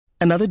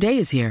Another day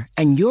is here,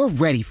 and you're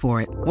ready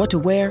for it. What to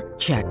wear?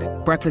 Check.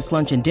 Breakfast,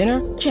 lunch, and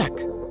dinner? Check.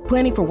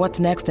 Planning for what's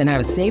next and how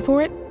to save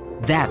for it?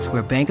 That's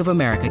where Bank of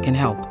America can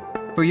help.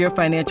 For your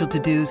financial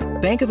to-dos,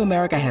 Bank of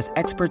America has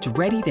experts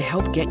ready to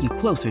help get you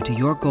closer to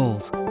your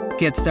goals.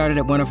 Get started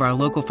at one of our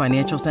local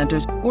financial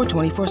centers or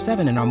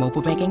 24/7 in our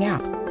mobile banking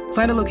app.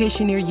 Find a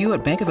location near you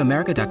at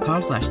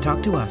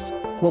bankofamerica.com/talktous.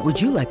 What would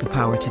you like the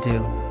power to do?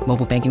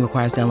 Mobile banking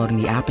requires downloading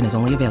the app and is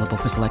only available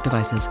for select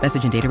devices.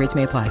 Message and data rates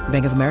may apply.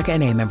 Bank of America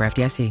N.A., member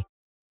FDIC.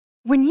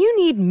 When you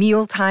need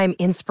mealtime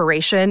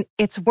inspiration,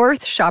 it's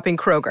worth shopping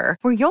Kroger,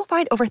 where you'll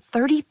find over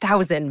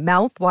 30,000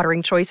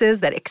 mouth-watering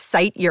choices that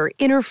excite your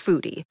inner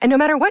foodie. And no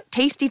matter what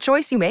tasty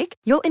choice you make,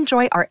 you'll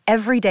enjoy our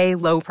everyday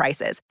low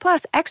prices,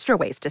 plus extra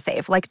ways to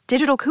save, like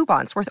digital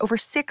coupons worth over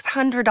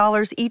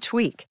 $600 each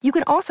week. You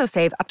can also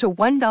save up to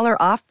 $1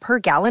 off per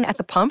gallon at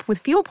the pump with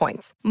fuel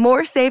points.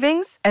 More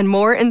savings and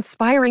more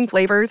inspiring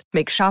flavors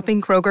make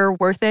shopping Kroger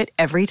worth it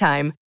every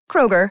time.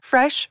 Kroger,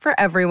 fresh for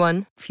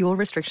everyone. Fuel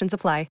restrictions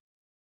apply.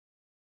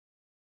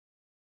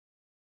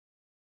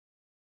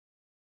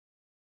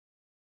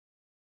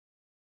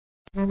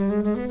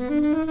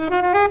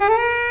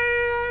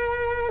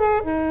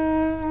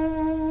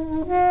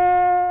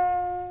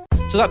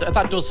 So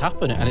that does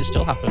happen, and it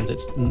still happens.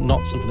 It's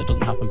not something that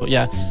doesn't happen. But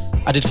yeah,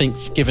 I did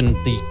think, given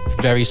the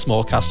very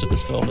small cast of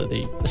this film, that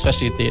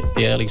especially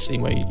the early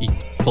scene where he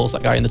pulls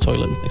that guy in the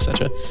toilet,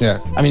 etc. Yeah.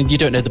 I mean, you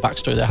don't know the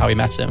backstory of how he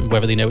met him,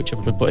 whether they know each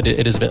other, but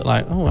it is a bit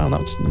like, oh wow,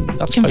 that's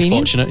quite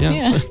fortunate.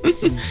 Yeah. So,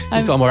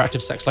 he's got a more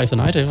active sex life than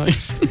I do. Like.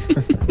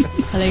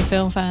 Hello,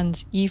 film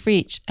fans. You've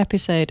reached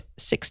episode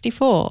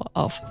 64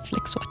 of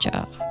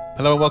FlixWatcher.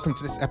 Hello and welcome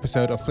to this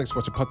episode of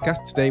FlixWatcher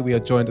podcast. Today we are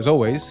joined, as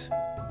always,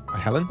 by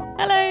Helen.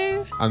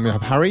 Hello. And we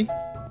have Harry.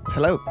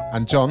 Hello.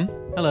 And John.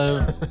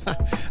 Hello.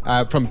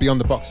 From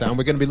Beyond the Box Set, and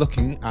we're going to be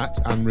looking at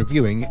and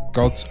reviewing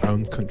God's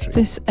Own Country.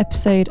 This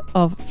episode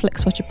of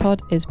FlixWatcher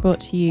Pod is brought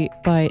to you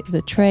by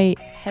the Tray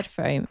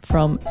headphone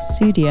from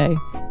Sudio.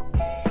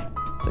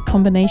 It's a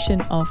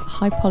combination of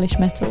high-polished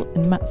metal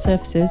and matte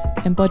surfaces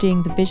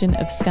embodying the vision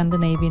of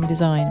Scandinavian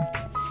design.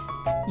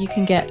 You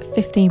can get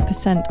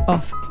 15%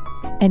 off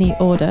any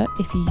order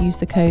if you use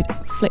the code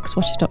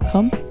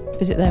flixwatcher.com.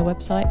 Visit their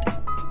website,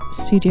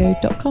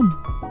 studio.com.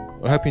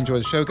 Well, I hope you enjoy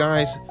the show,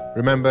 guys.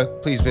 Remember,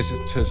 please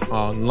visit us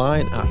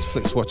online at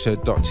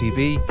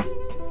flixwatcher.tv.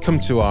 Come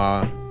to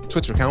our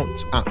Twitter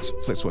account at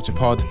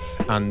flixwatcherpod,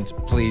 and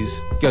please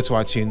go to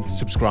iTunes,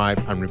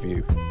 subscribe and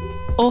review.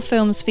 All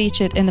films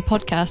featured in the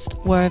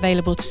podcast were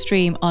available to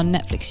stream on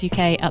Netflix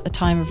UK at the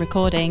time of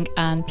recording,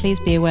 and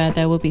please be aware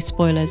there will be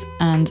spoilers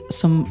and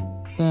some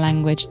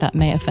language that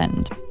may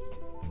offend.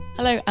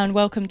 Hello and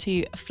welcome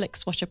to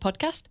FlixWatcher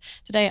podcast.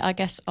 Today our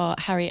guests are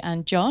Harry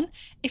and John.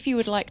 If you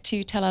would like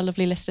to tell our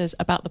lovely listeners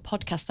about the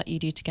podcast that you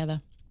do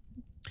together.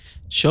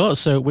 Sure.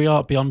 So we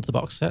are Beyond the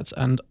Box Set,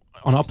 and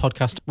on our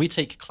podcast we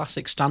take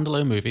classic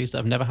standalone movies that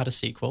have never had a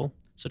sequel,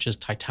 such as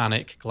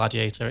Titanic,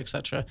 Gladiator,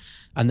 etc.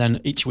 And then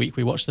each week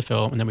we watch the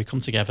film and then we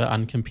come together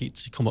and compete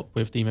to come up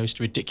with the most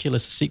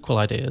ridiculous sequel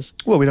ideas.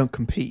 Well, we don't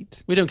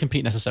compete. We don't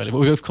compete necessarily, but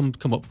we both come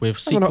up with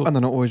sequels. And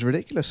they're not always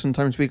ridiculous.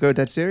 Sometimes we go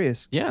dead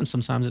serious. Yeah, and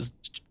sometimes it's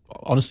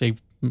honestly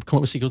come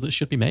up with sequels that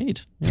should be made.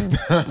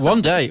 Yeah.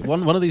 One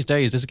of these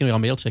days, this is going to be our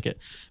meal ticket.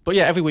 But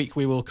yeah, every week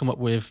we will come up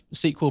with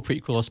sequel,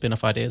 prequel or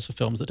spin-off ideas for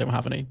films that don't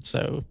have any.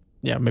 So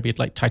yeah, maybe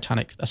like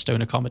Titanic, a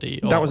stoner comedy.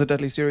 Or, that was a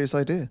deadly serious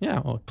idea. Yeah,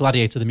 or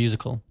Gladiator the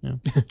musical. Yeah.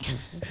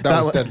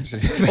 that was deadly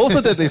serious.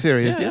 Also deadly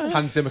serious, yeah.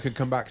 Hans Zimmer could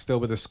come back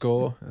still with a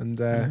score and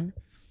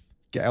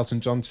get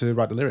Elton John to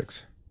write the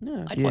lyrics.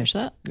 Yeah. I'd watch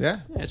that. Yeah.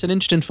 It's an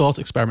interesting thought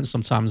experiment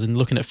sometimes in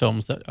looking at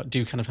films that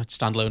do kind of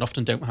stand alone,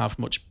 often don't have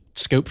much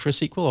scope for a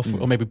sequel,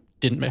 or maybe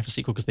didn't have a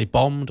sequel because they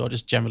bombed, or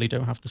just generally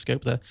don't have the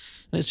scope there.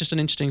 And it's just an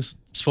interesting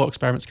thought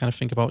experiment to kind of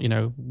think about,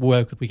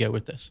 where could we go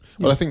with this?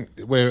 Well, I think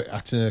we're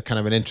at a kind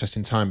of an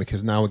interesting time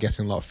because now we're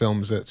getting a lot of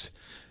films that,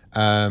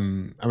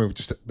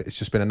 it's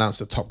just been announced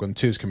that Top Gun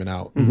 2 is coming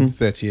out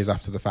 30 years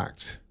after the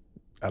fact.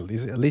 At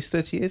least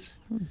 30 years?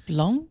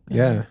 Long?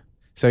 Yeah.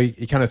 So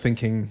you're kind of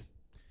thinking,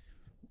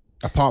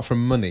 apart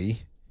from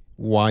money,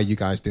 why are you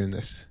guys doing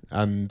this?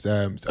 And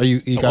are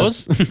you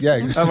guys?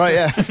 Yeah. Oh, right,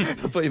 yeah. I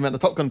thought you meant the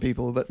Top Gun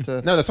people, but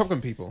no, the Top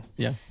Gun people.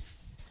 Yeah.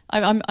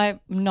 I'm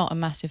not a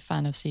massive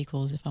fan of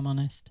sequels, if I'm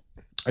honest.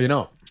 Are you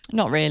not?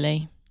 Not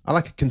really. I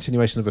like a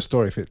continuation of a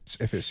story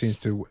if it seems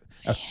to,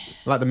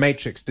 like The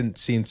Matrix didn't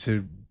seem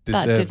to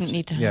deserve. That didn't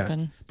need to happen.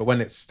 Yeah. But when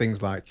it's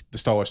things like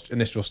the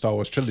initial Star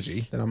Wars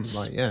trilogy, then I'm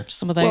like, yeah.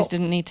 Some of those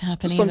didn't need to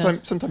happen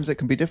either. Sometimes it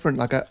can be different.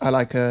 Like I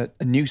like a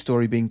new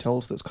story being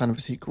told that's kind of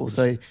a sequel.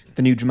 Say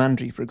the new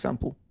Jumanji, for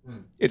example.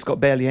 It's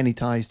got barely any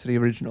ties to the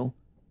original,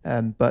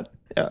 but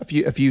a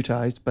few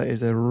ties. But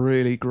it's a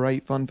really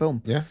great fun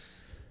film. Yeah.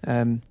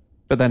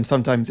 But then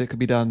sometimes it could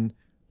be done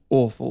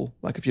awful.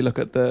 Like if you look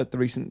at the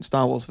recent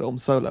Star Wars film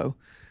Solo.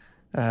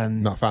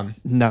 Not a fan.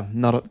 No,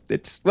 not a,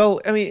 it's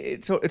well. I mean,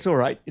 it's all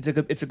right. It's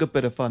a good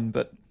bit of fun,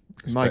 but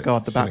My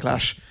God, the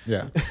backlash.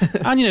 Yeah.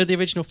 And, the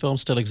original film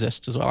still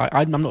exists as well.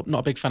 I'm not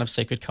a big fan of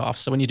Sacred Calf.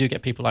 So when you do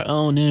get people like,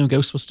 oh no,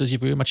 Ghostbusters,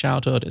 you've ruined my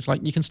childhood. It's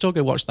like, you can still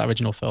go watch that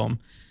original film.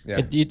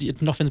 Yeah.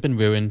 Nothing's been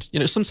ruined.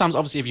 Sometimes,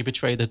 obviously, if you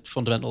betray the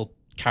fundamental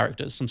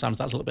characters, sometimes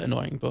that's a little bit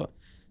annoying. But,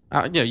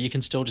 you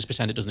can still just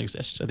pretend it doesn't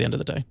exist at the end of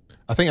the day.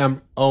 I think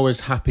I'm always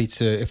happy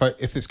to,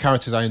 if it's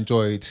characters I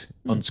enjoyed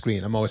on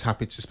screen, I'm always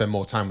happy to spend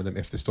more time with them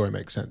if the story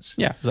makes sense.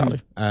 Yeah,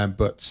 exactly.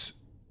 But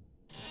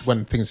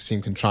when things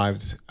seem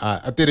contrived,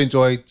 I did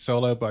enjoy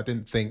Solo, but I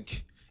didn't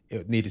think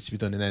it needed to be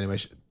done in any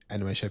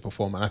way, shape or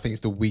form. And I think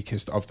it's the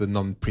weakest of the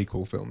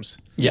non-prequel films.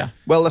 Yeah.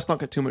 Well, let's not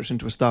get too much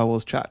into a Star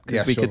Wars chat,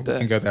 because we can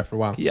go there for a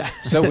while. Yeah.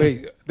 So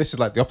this is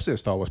like the opposite of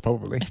Star Wars,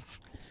 probably.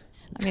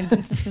 I mean,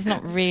 there's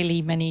not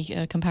really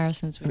many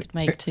comparisons we could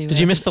make to... Did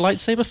you miss the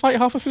lightsaber fight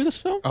halfway through this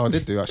film? Oh, I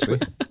did do,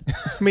 actually.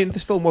 I mean,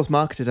 this film was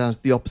marketed as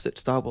the opposite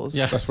Star Wars.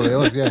 Yeah. That's what it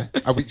was, yeah.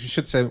 We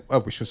should say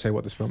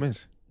what this film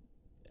is.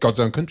 God's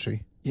Own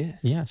Country. Yeah.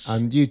 Yes.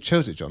 And you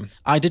chose it, John.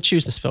 I did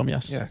choose this film,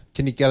 yes. Yeah.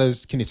 Can you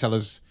tell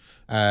us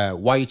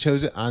why you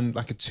chose it and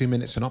like a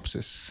 2-minute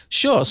synopsis?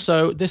 Sure.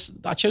 So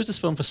I chose this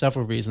film for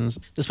several reasons.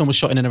 This film was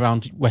shot in and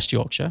around West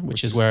Yorkshire,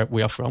 which is where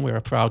we are from. We're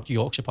a proud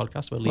Yorkshire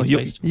podcast. We're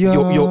Leeds-based.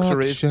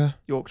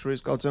 Yorkshire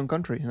is God's own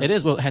country. It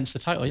is, well, hence the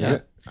title, yeah.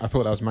 I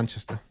thought that was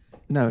Manchester.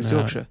 No, it's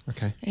Yorkshire.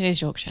 Okay. It is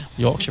Yorkshire.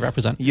 Yorkshire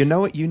represent. You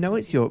know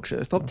it's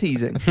Yorkshire. Stop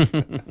teasing.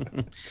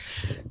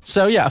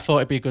 So, yeah, I thought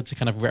it'd be good to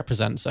kind of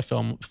represent a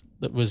film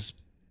that was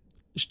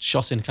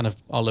shot in kind of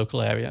our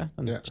local area,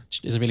 and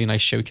is a really nice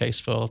showcase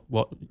for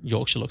what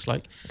Yorkshire looks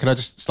like. Can I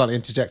just slightly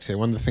interject here?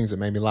 One of the things that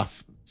made me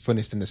laugh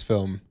funniest in this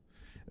film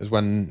is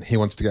when he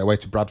wants to get away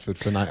to Bradford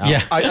for a night out.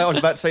 Yeah. I was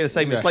about to say the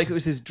same. It's like it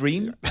was his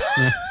dream.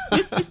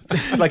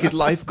 Like his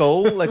life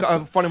goal. Like,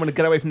 I finally want to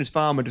get away from his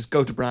farm and just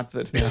go to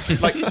Bradford. Yeah.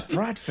 Like,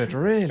 Bradford,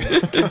 really?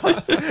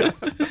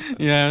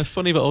 Yeah,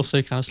 funny, but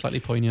also kind of slightly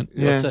poignant.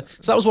 Yeah. But,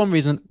 so that was one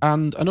reason.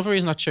 And another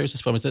reason I chose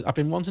this film is that I've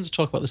been wanting to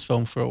talk about this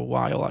film for a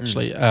while,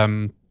 actually.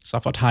 So I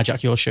thought I'd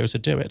hijack your show to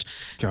do it.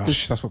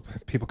 Gosh, that's what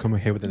people come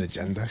here with, an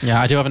agenda. Yeah,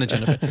 I do have an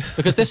agenda for it.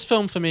 Because this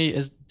film for me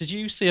is... Did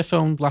you see a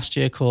film last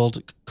year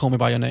called Call Me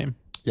By Your Name?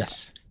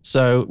 Yes.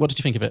 So what did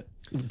you think of it?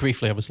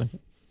 Briefly, obviously.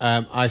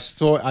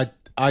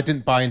 I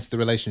didn't buy into the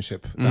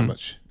relationship that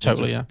much.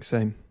 Totally, yeah.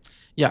 Same.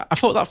 Yeah, I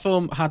thought that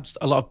film had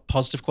a lot of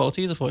positive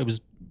qualities. I thought it was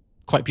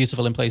quite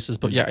beautiful in places,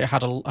 but yeah, it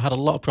had a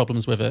lot of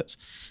problems with it.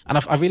 And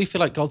I really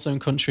feel like God's Own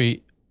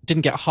Country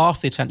didn't get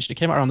half the attention. It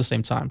came out around the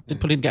same time.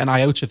 Didn't get an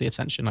iota of the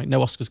attention. Like, no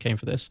Oscars came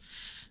for this,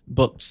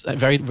 but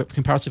very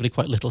comparatively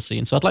quite little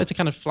seen. So I'd like to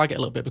kind of flag it a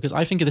little bit, because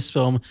I think this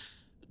film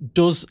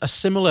does a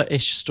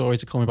similar-ish story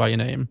to Call Me By Your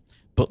Name,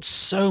 but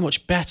so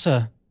much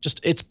better.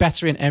 Just, it's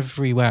better in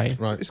every way.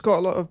 Right. It's got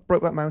a lot of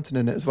Brokeback Mountain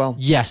in it as well.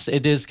 Yes,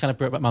 it is kind of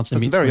Brokeback Mountain.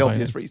 For some very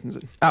obvious reasons.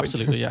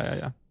 Absolutely,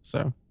 yeah.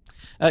 So,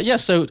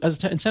 so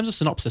in terms of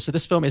synopsis, so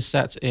this film is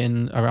set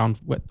in around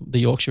the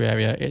Yorkshire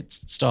area. It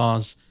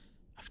stars,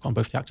 I've forgotten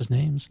both the actors'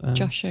 names.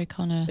 Josh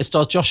O'Connor. It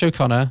stars Josh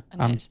O'Connor.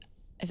 And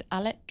is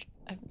Alec?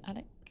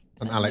 Alec?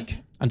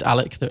 And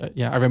Alec, a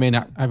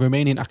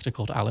Romanian actor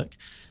called Alec.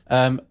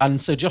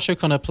 And so Josh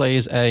O'Connor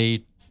plays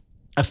a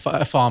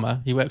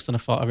farmer. He works on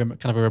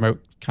a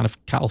remote kind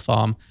of cattle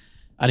farm,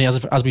 and he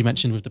has, as we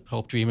mentioned, with the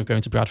whole dream of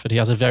going to Bradford, he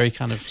has a very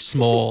kind of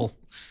small.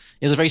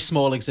 He has a very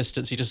small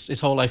existence. His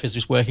whole life is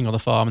just working on the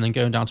farm and then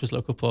going down to his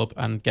local pub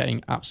and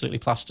getting absolutely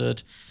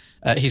plastered.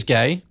 He's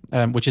gay,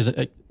 which is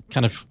a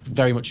kind of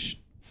very much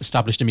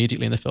established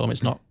immediately in the film.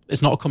 It's not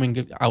a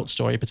coming out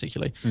story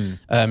particularly.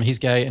 He's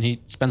gay, and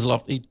he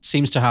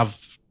seems to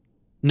have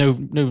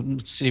no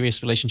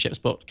serious relationships,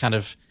 but kind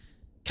of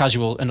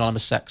casual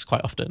anonymous sex quite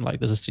often. Like,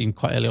 there's a scene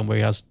quite early on where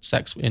he has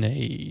sex in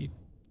a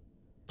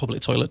public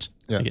toilet.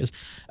 I think it is.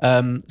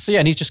 And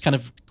he's just kind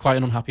of quite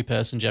an unhappy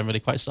person generally,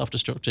 quite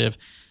self-destructive.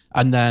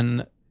 And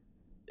then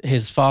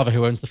his father,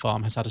 who owns the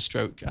farm, has had a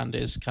stroke and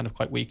is kind of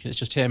quite weak. And it's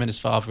just him and his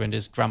father and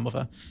his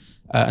grandmother.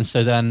 And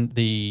so then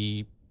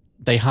they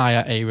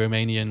hire a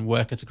Romanian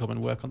worker to come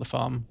and work on the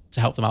farm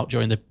to help them out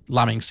during the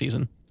lambing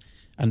season.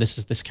 And this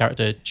is this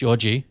character,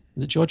 Georgie.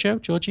 Is it Giorgio?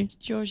 Georgie,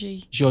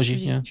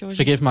 yeah. Georgie.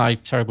 Forgive my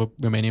terrible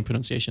Romanian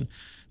pronunciation.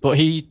 But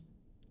he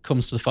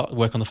comes to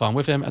work on the farm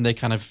with him, and they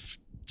kind of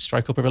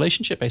strike up a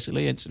relationship,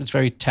 basically. It's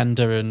very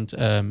tender and,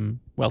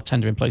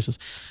 tender in places,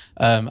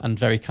 and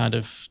very kind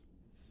of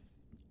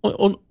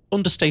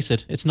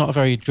understated. It's not a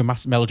very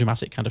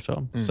melodramatic kind of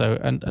film. So,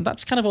 and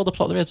that's kind of all the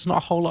plot there is. There's not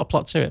a whole lot of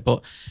plot to it,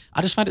 but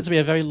I just find it to be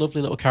a very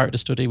lovely little character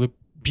study. We're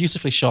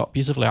beautifully shot,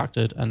 beautifully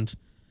acted, and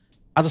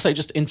as I say,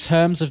 just in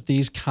terms of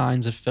these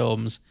kinds of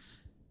films,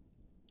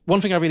 one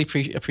thing I really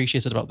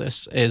appreciated about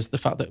this is the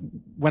fact that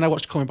when I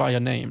watched Call Me By Your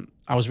Name,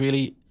 I was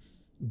really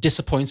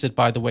disappointed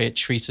by the way it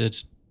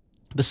treated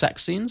the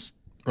sex scenes.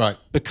 Right.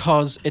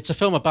 Because it's a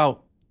film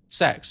about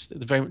sex,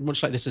 very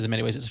much like this is in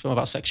many ways. It's a film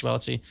about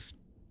sexuality.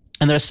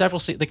 And there are several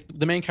scenes.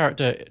 The main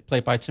character,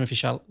 played by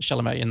Timothée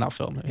Chalamet in that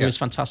film, who is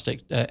fantastic,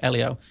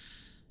 Elio,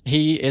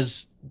 he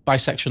is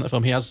bisexual in the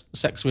film. He has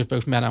sex with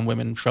both men and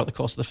women throughout the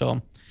course of the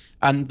film.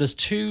 And there's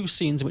 2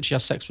 scenes in which he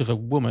has sex with a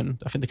woman.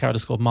 I think the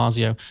character's called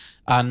Marzio.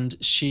 And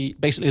she,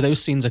 basically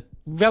those scenes are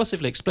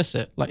relatively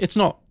explicit. Like it's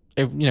not,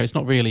 it's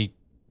not really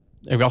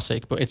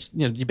erotic, but it's,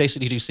 you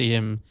basically do see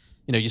him,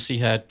 you see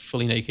her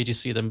fully naked. You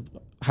see them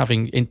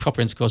having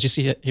proper intercourse. You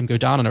see him go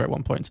down on her at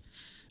one point.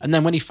 And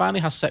then when he finally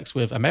has sex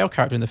with a male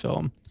character in the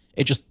film,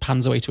 it just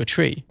pans away to a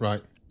tree.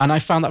 Right. And I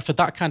found that for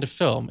that kind of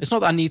film, it's not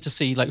that I need to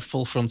see like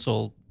full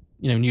frontal,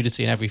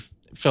 nudity in every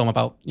film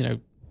about,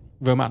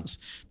 romance,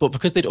 but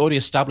because they'd already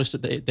established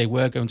that they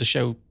were going to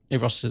show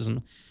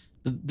eroticism,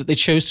 that they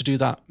chose to do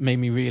that made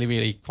me really,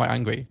 really quite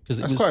angry.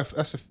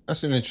 Because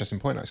that's an interesting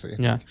point, actually.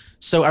 Yeah.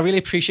 So I really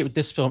appreciate with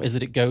this film is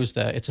that it goes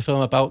there. It's a film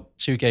about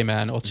 2 gay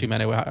men or 2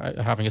 men who are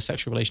having a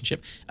sexual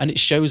relationship, and it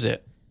shows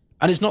it.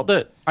 And it's not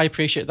that I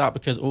appreciate that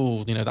because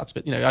that's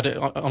a bit I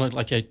don't on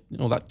like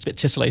that's a bit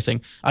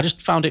titillating. I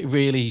just found it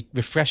really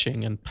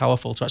refreshing and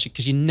powerful to actually,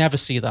 because you never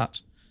see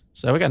that.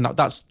 So again,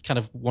 that's kind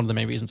of one of the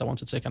main reasons I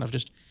wanted to kind of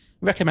just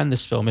recommend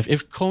this film.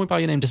 If Call Me By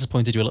Your Name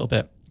disappointed you a little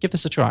bit, give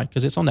this a try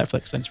because it's on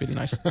Netflix and it's really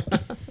nice.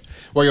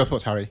 What are your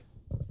thoughts, Harry?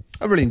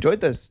 I really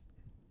enjoyed this.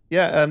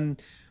 Yeah.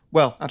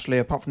 Well, actually,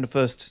 apart from the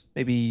first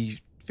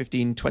maybe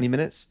 15, 20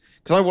 minutes,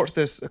 because I watched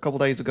this a couple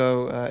of days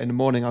ago in the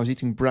morning. I was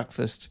eating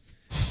breakfast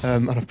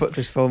and I put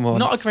this film on.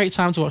 Not a great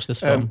time to watch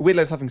this film.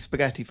 Weirdly, I was having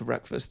spaghetti for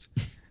breakfast.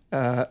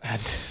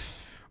 And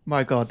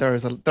my God, there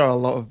are a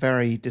lot of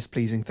very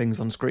displeasing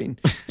things on screen,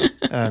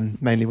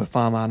 mainly with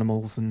farm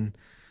animals and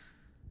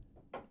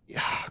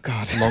oh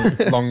God,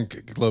 long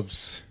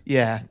gloves.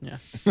 Yeah.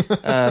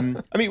 I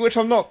mean, which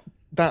I'm not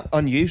that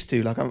unused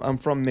to. Like, I'm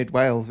from Mid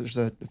Wales, which is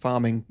a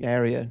farming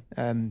area.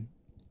 I'm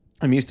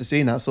used to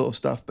seeing that sort of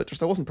stuff, but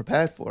just I wasn't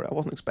prepared for it. I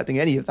wasn't expecting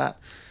any of that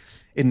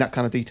in that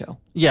kind of detail.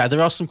 Yeah,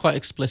 there are some quite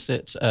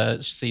explicit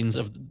scenes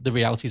of the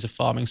realities of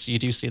farming. So you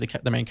do see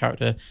the main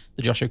character,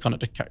 the Josh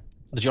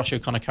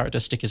O'Connor character,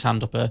 stick his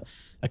hand up a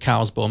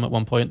cow's bum at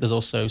one point. There's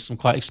also some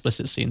quite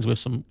explicit scenes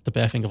with the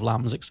birthing of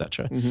lambs,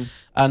 etc. Mm-hmm.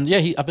 And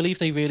yeah, I believe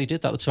they really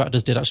did that. The 2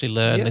 actors did actually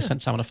learn. Yeah. They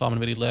spent time on a farm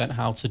and really learned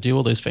how to do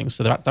all those things.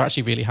 So they're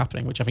actually really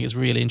happening, which I think is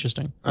really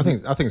interesting. I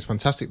think it's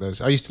fantastic. Those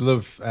I used to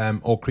love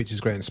All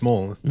Creatures Great and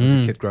Small as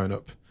a kid growing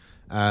up,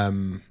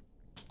 and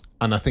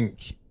I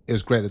think it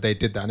was great that they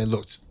did that. And it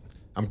looked.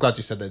 I'm glad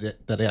you said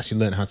that they actually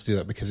learned how to do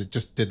that because it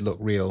just did look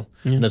real.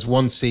 Yeah. And there's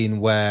one scene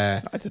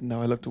where I didn't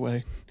know. I looked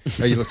away.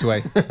 Oh, you looked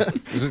away.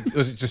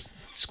 was it just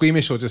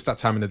squeamish or just that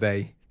time of the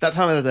day? That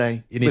time of the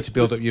day. You need to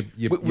build up your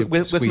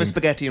with my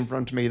spaghetti in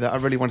front of me that I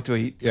really wanted to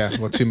eat. Yeah,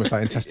 well, too much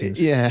like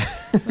intestines. Yeah.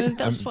 Well,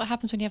 that's what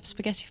happens when you have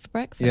spaghetti for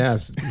breakfast. Yeah,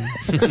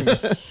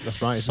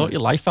 that's right. Sort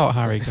your life out,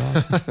 Harry.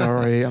 God.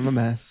 Sorry, I'm a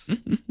mess.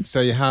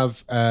 So you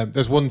have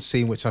there's one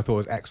scene which I thought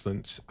was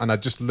excellent, and I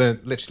just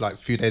learned literally like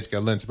a few days ago.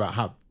 I learned about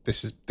how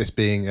this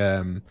being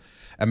a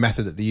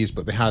method that they use,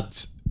 but they had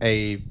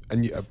a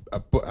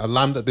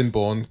lamb that had been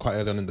born quite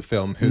early on in the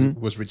film who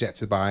was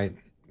rejected by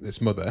its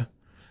mother,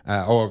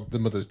 or the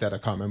mother's dead. I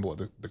can't remember what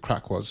the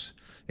crack was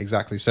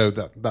exactly. So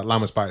that lamb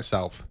was by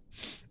itself,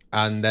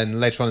 and then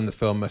later on in the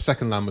film, a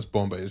second lamb was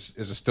born, but it was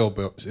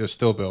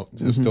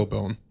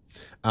stillborn.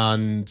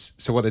 And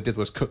so what they did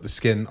was cut the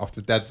skin off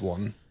the dead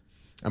one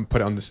and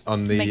put it on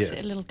the makes it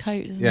a little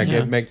coat, doesn't it?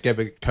 Yeah, gave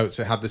a coat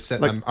so it had the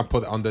set and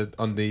put it on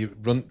the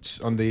runt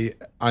on the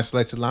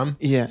isolated lamb.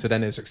 Yeah. So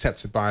then it was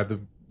accepted by the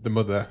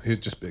mother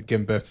who'd just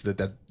given birth to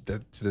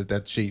the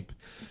dead sheep,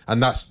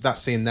 and that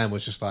scene then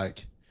was just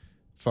like,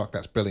 fuck,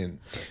 that's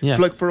brilliant. Yeah.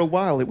 For a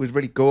while it was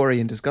really gory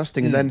and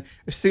disgusting, and then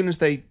as soon as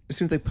they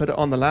put it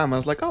on the lamb, I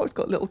was like, oh, it's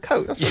got a little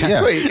coat. That's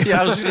really sweet.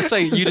 Yeah, I was going to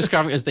say, you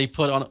describe it as they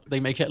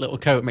make it a little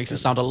coat. It makes it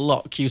sound a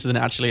lot cuter than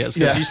it actually is,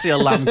 because you see a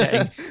lamb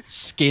getting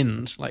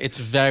skinned, like it's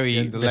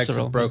very the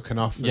visceral. legs are broken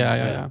off.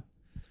 Yeah.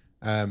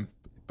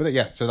 But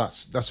yeah, so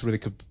that's a really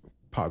good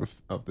part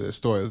of the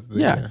story.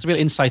 It's a real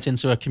insight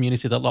into a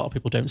community that a lot of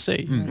people don't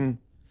see.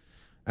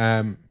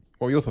 What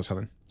were your thoughts,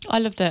 Helen? I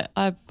loved it.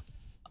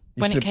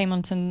 When it came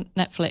onto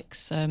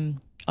Netflix,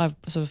 I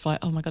was sort of like,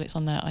 oh my God, it's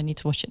on there. I need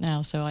to watch it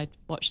now. So I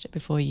watched it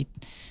before you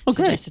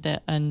suggested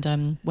it.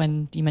 And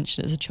when you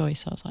mentioned it as a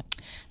choice, I was like,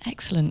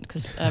 excellent.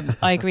 Because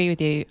I agree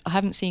with you. I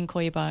haven't seen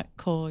Call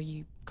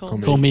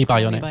Me By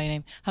Your Name.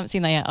 I haven't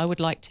seen that yet. I would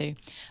like to.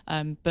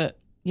 But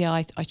yeah,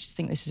 I just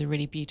think this is a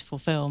really beautiful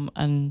film,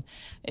 and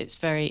it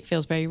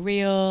feels very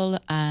real.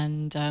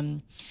 And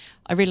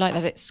I really like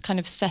that it's kind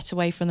of set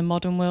away from the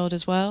modern world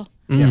as well.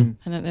 And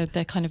that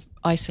they're kind of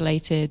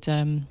isolated,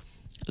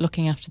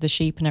 looking after the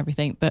sheep and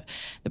everything. But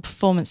the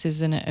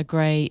performances in it are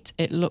great.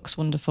 It looks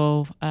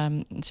wonderful.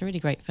 It's a really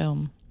great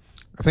film.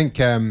 I think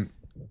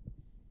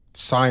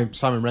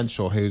Simon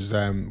Renshaw, who's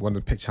one of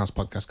the Picture House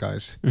podcast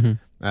guys,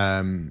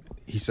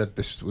 he said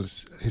this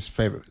was his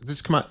favourite. Did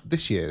this come out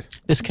this year?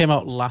 This came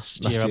out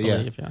last year, I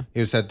believe. Yeah.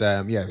 He said,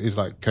 he was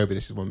like, Kobe,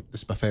 this is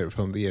my favourite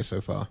film of the year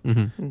so far.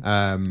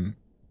 And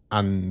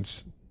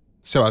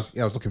so I was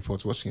looking forward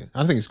to watching it.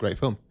 I think it's a great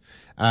film.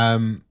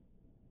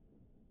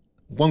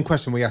 One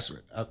question we asked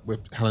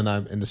with Helen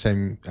and I in the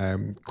same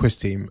quiz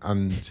team,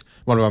 and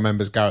one of our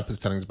members, Gareth, was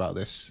telling us about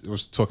this,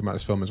 was talking about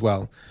this film as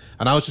well.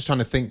 And I was just trying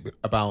to think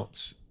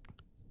about,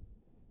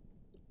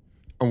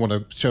 one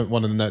of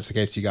the notes I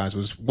gave to you guys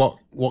was what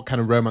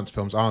kind of romance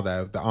films are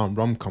there that aren't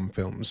rom-com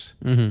films?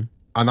 Mm-hmm.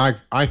 And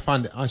I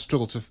find I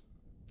struggle to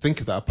think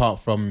of that apart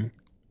from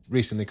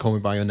recently Call Me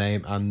by Your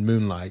Name and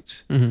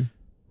Moonlight, Mm-hmm.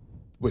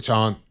 which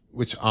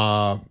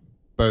are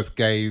both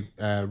gay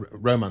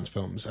romance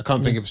films. I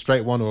can't think of a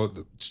straight one or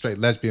the straight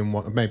lesbian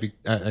one. Maybe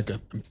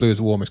Blue Is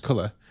the Warmest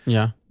Colour.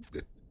 Yeah.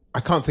 I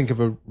can't think of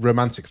a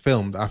romantic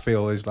film that I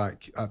feel is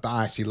like that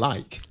I actually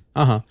like.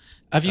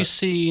 Have you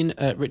seen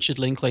Richard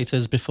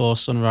Linklater's Before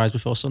Sunrise,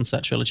 Before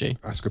Sunset trilogy?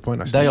 That's a good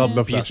point. Actually. They are Love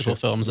that beautiful shit.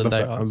 films, I and love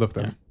they that. are. I love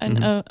them.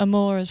 And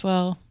Amour as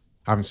well.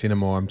 I haven't seen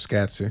them all. I'm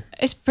scared to.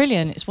 It's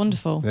brilliant. It's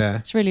wonderful. Yeah.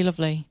 It's really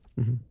lovely.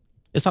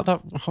 Is that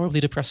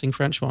horribly depressing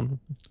French one?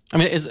 I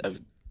mean, it is.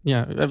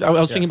 Yeah, I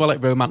was thinking about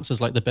like romance as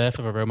like the birth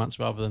of a romance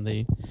rather than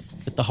the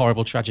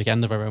horrible tragic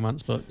end of a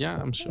romance. But yeah,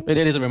 I'm sure it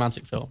is a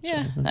romantic film.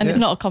 Yeah, so. and it's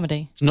not a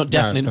comedy. It's not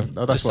definitely that's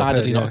what I've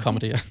decidedly heard,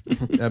 not yeah. a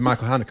comedy.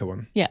 Michael Haneke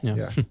one. Yeah.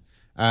 Yeah.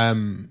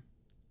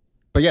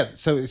 But yeah,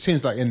 so it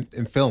seems like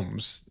in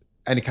films,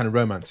 any kind of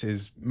romance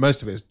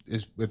most of it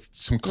is with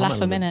some comment.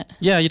 Laugh a minute.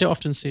 Yeah, you don't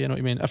often see. You know what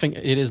I mean? I think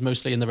it is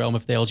mostly in the realm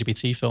of the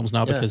LGBT films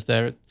now because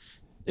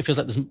it feels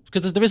like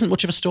there isn't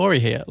much of a story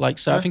here. Like,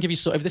 so I think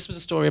if this was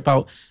a story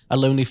about a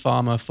lonely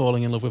farmer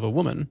falling in love with a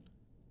woman,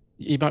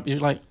 you might be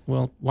like,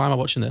 well, why am I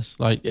watching this?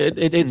 Like,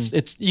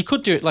 it's you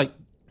could do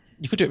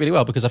it really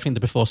well because I think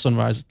the Before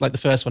Sunrise, like the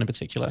first one in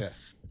particular,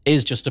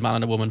 is just a man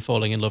and a woman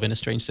falling in love in a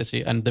strange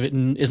city, and there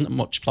isn't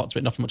much plot to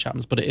it, nothing much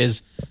happens, but it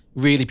is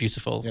really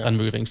beautiful and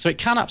moving. So it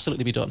can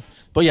absolutely be done.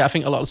 But yeah, I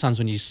think a lot of times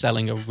when you're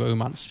selling a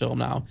romance film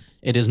now,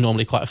 it is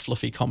normally quite a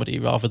fluffy comedy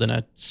rather than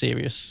a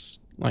serious,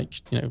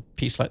 like, you know,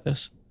 piece like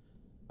this.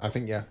 I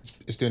think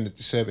it's doing a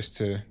disservice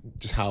to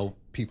just how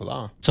people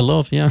are. To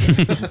love, yeah.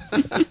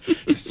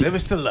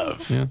 Disservice to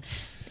love. Yeah.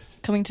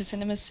 Coming to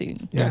cinemas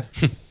soon. Yeah.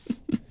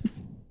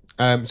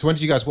 So when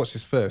did you guys watch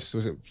this first?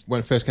 Was it when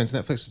it first came to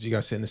Netflix, or did you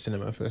guys see it in the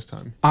cinema first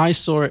time? I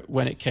saw it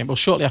when it came, well,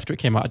 shortly after it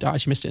came out. I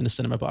actually missed it in the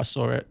cinema, but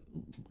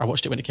I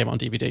watched it when it came out on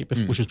DVD,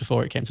 which was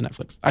before it came to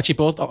Netflix. I actually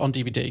bought it on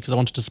DVD because I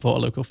wanted to support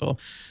a local film.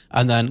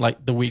 And then like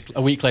a week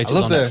later it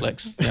was on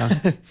Netflix.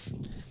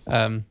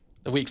 Yeah.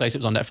 A week later it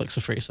was on Netflix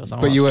for free. So I was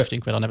like, oh, that's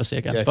 15 quid, I'll never see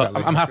again. Yeah, but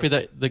exactly. I'm happy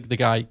that the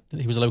guy,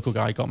 he was a local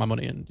guy, got my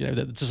money, and you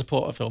know, to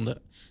support a film that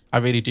I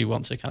really do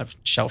want to kind of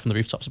shout from the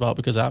rooftops about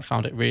because I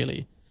found it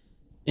really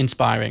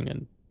inspiring.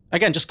 And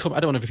again, I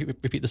don't want to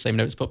repeat the same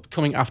notes, but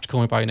coming after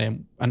Call Me by Your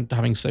Name and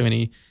having so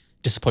many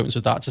disappointments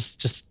with that,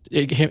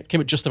 it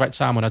came at just the right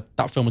time when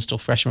that film was still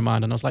fresh in my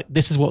mind, and I was like,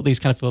 this is what these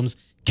kind of films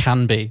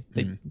can be,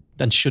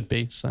 and should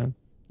be. So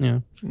yeah.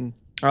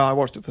 I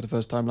watched it for the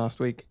first time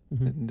last week,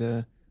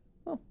 and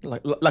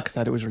like I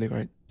said, it was really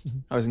great.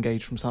 I was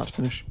engaged from start to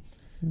finish.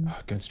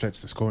 Going straight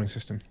to the scoring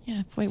system.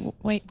 Yeah, wait till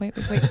we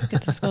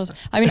get to the scores.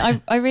 I mean,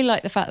 I really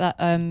like the fact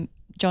that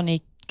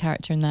Johnny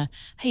character in there,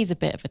 he's a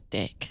bit of a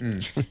dick.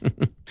 And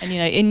you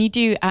know, and you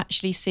do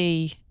actually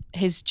see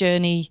his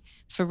journey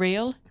for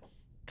real,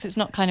 because it's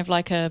not kind of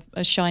like a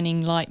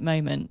shining light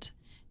moment.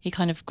 He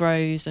kind of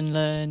grows and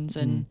learns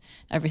and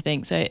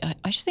everything. So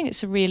I just think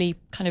it's a really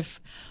kind of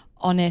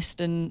honest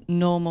and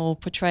normal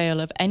portrayal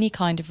of any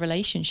kind of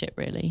relationship,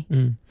 really.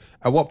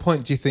 At what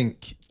point do you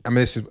think, I mean,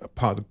 this is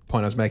part of the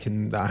point I was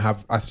making,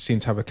 that I seem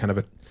to have a kind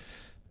of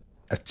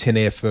a tin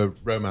ear for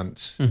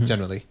romance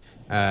generally.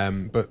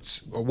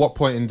 But at what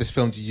point in this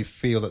film do you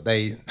feel that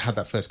they had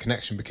that first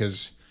connection?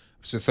 Because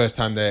it's the first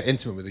time they're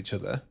intimate with each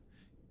other.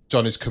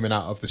 John is coming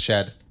out of the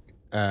shed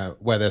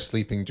where they're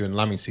sleeping during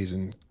lambing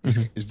season.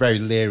 Is very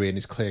leery and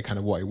is clear kind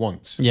of what he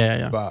wants.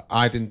 Yeah. But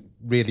I didn't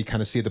really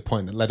kind of see the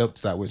point that led up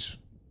to that, which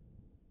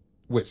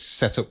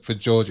set up for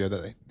Giorgio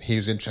that he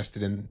was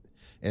interested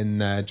in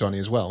Johnny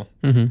as well.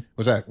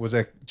 Was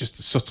there just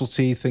a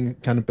subtlety thing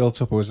kind of built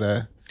up, or was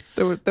there?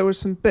 There were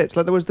some bits,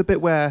 like there was the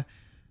bit where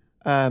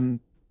at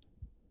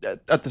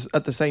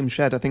the same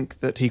shed, I think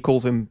that he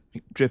calls him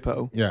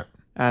Drippo. Yeah.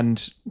 And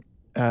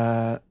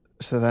so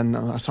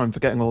then, sorry, I'm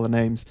forgetting all the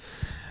names.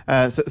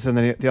 So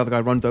then the other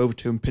guy runs over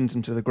to him, pins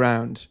him to the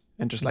ground,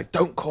 and just like,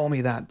 don't call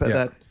me that. But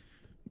that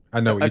I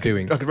know what you're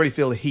doing. I could really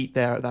feel the heat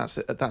there at that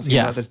scene.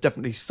 Yeah. There's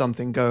definitely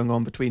something going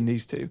on between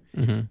these two,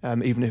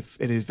 even if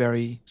it is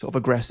very sort of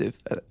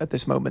aggressive at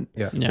this moment.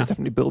 Yeah. It's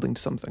definitely building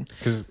to something.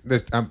 Because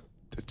there's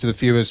to the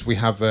viewers, we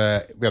have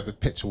the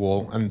picture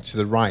wall, and to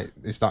the right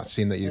is that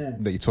scene that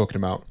you're talking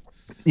about.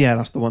 Yeah,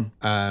 that's the one.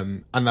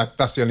 And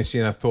that's the only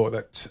scene I thought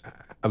that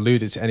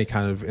alluded to any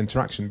kind of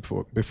interaction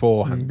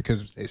beforehand,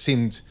 because it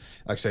seemed,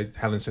 like I said,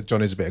 Helen said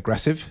John is a bit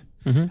aggressive.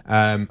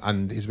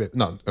 And he's a bit,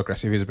 not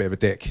aggressive, he's a bit of a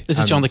dick. This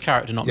is John the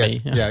character, not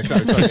me. Yeah,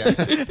 exactly.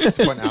 Sorry, just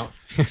to point out.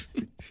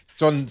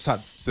 John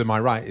sat to my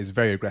right is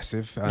very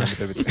aggressive and a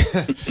bit of a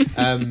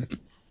dick.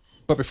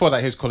 But before that,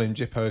 he was calling him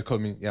Jippo,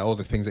 calling me all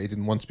the things that he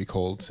didn't want to be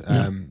called.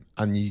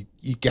 And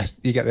you get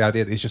the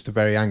idea that he's just a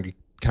very angry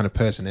kind of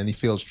person, and he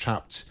feels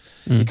trapped.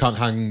 He can't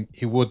hang.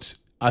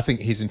 I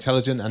think he's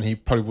intelligent, and he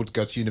probably would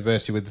go to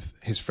university with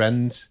his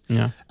friends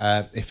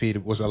if he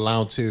was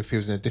allowed to, if he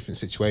was in a different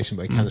situation,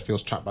 but he kind of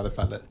feels trapped by the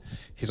fact that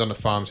he's on the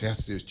farm, so he has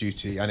to do his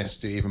duty, and he has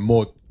to do even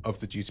more of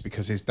the duty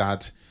because his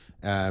dad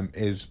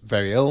is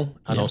very ill,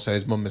 and Yeah. also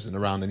his mum isn't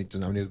around, and he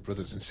doesn't have any other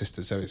brothers and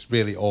sisters, so it's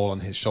really all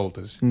on his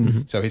shoulders.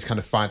 So he's kind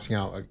of fighting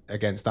out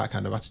against that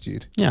kind of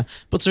attitude. Yeah,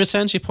 but to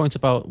return to your point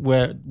about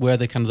where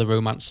the kind of the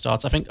romance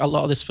starts, I think a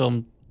lot of this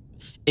film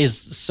is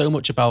so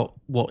much about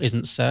what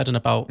isn't said and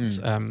about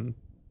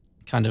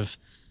kind of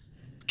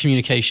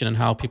communication and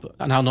how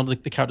none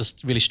of the characters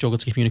really struggle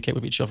to communicate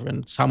with each other,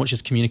 and how much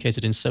is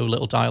communicated in so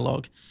little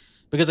dialogue.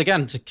 Because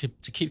again, to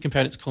keep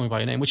comparing it to Call Me by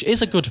Your Name, which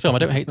is a good film, I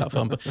don't hate that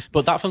film,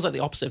 but that film's like the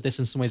opposite of this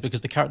in some ways,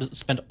 because the characters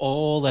spend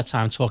all their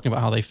time talking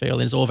about how they feel,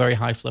 and it's all very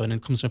high flowing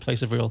and comes from a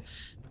place of real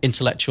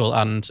intellectual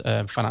and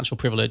financial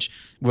privilege.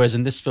 Whereas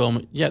in this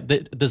film,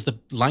 there's the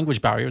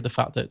language barrier of the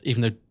fact that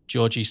even though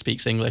Georgie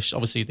speaks English,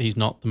 obviously he's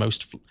not the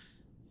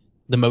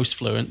most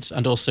fluent,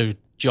 and also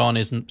John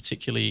isn't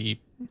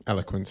particularly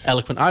Eloquent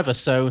either.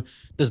 So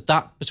there's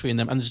that between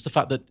them, and there's the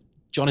fact that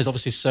John is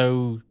obviously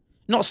so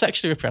not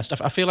sexually repressed.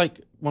 I feel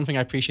like one thing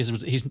I appreciate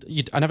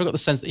is I never got the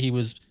sense that he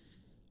was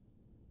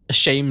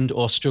ashamed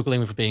or struggling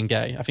with being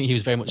gay. I think he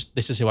was very much,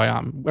 this is who I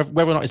am.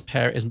 Whether or not his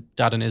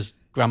dad and his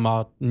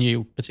grandma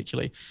knew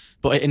particularly,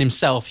 but in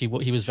himself, he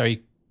was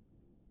very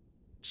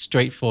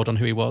straightforward on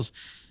who he was.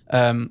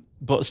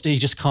 But he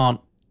just can't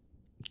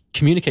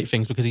communicate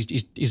things because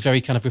he's very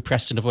kind of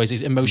repressed in a voice.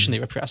 He's emotionally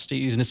repressed.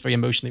 He's in this very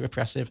emotionally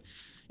repressive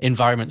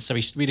environment. So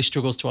he really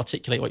struggles to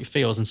articulate what he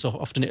feels. And so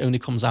often it only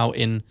comes out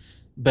in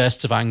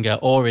bursts of anger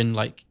or in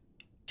like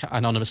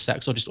anonymous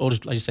sex or just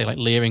like you say, like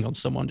leering on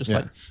someone, just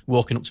like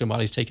walking up to him while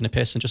he's taking a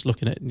piss and just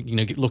looking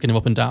him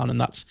up and down.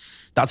 And that's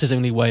his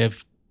only way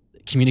of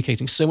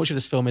communicating. So much of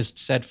this film is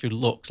said through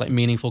looks, like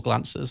meaningful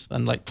glances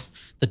and like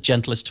the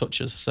gentlest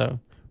touches. So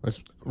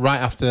was right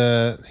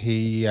after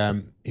he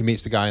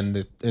meets the guy in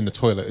the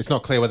toilet. It's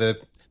not clear whether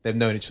they've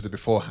known each other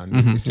beforehand.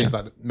 It seems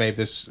like maybe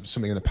there's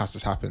something in the past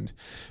that's happened.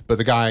 But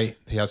the guy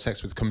he has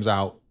sex with comes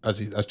out as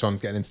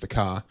John's getting into the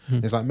car.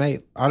 He's like,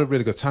 "Mate, I had a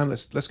really good time.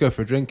 Let's go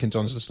for a drink." And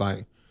John's just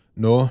like,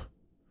 "No."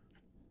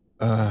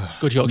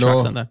 Good Yorkshire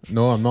accent there.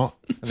 No, I'm not.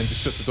 And then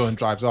just shuts the door and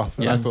drives off.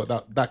 And I thought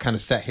that kind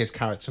of set his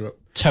character up.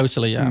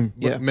 Totally, yeah.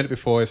 A minute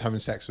before he's having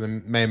sex with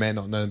him, may or may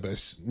not know, but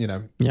it's,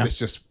 it's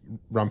just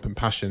rampant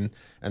passion.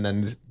 And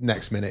then the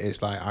next minute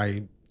it's like,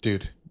 I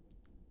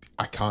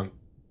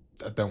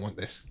don't want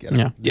this. Get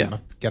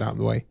out of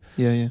the way.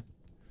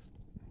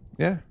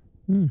 Yeah.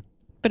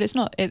 But it's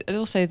not.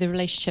 Also, the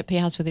relationship he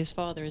has with his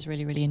father is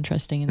really, really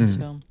interesting in this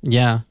film.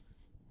 Yeah.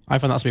 I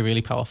found that to be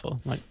really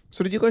powerful.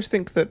 So did you guys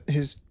think that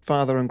his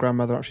father and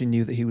grandmother actually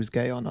knew that he was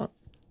gay or not?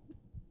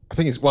 I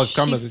think his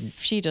grandmother.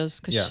 She does,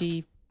 because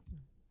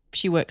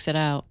she works it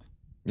out.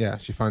 Yeah,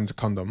 she finds a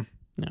condom.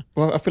 Yeah.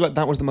 Well, I feel like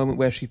that was the moment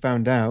where she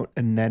found out,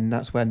 and then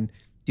that's when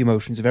the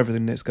emotions of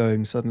everything that's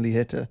going suddenly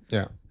hit her.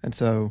 Yeah. And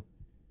so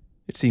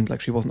it seemed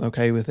like she wasn't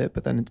okay with it,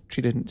 but then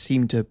she didn't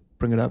seem to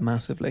bring it up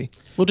massively.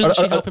 Well,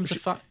 doesn't she help him to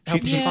find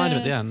him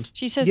at the end?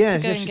 She says to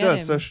go and she get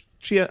does. him.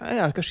 So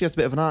I guess she has a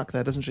bit of an arc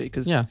there, doesn't she?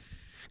 Because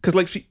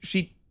like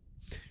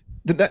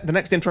the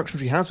next interaction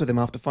she has with him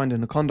after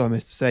finding a condom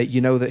is to say,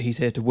 you know that he's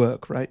here to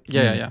work, right?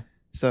 Yeah.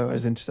 So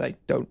as in to say,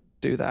 don't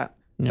do that.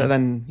 Yeah. But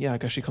then, I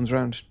guess she comes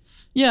around.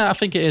 Yeah, I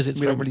think it is.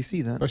 We don't really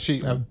see that. But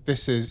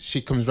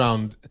she comes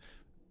round,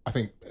 I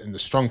think, in the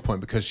strong point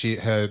because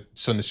her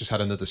son has just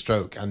had another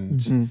stroke,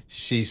 and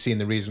she's seen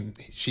the reason.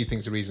 She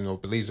thinks the reason or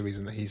believes the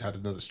reason that he's had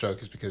another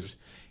stroke is because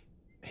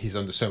he's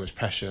under so much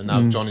pressure. And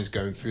now Johnny's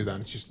going through that,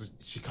 and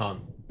she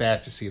can't bear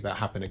to see that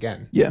happen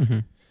again. Yeah.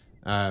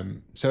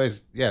 So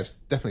it's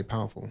definitely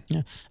powerful.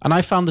 Yeah, and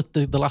I found that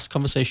the last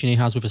conversation he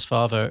has with his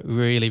father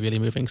really, really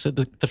moving. So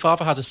the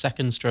father has a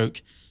second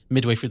stroke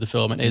midway through the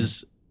film and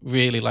is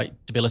really like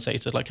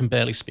debilitated, like can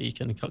barely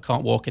speak and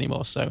can't walk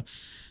anymore. So,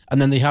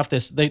 and then they have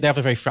this. They have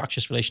a very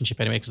fractious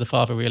relationship anyway, because the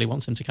father really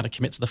wants him to kind of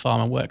commit to the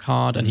farm and work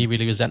hard, and he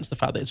really resents the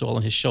fact that it's all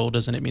on his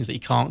shoulders, and it means that he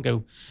can't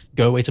go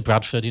away to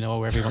Bradford, or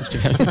wherever he wants to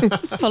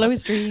go. Follow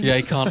his dreams. Yeah,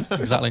 he can't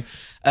exactly.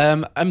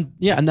 And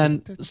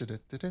then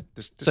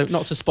so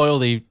not to spoil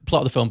the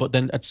plot of the film, but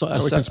then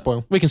we can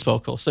spoil. We can spoil,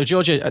 cool. So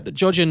George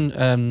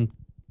and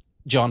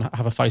John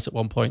have a fight at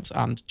one point,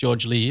 and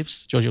Giorgio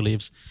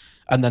leaves,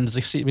 and then there's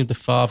a scene with the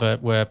father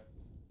where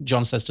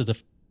John says to the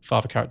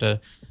father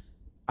character,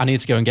 "I need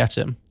to go and get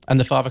him,"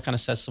 and the father kind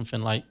of says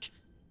something like,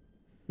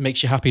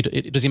 "Makes you happy?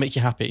 Does he make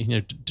you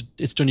happy?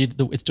 It's done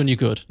you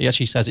good." He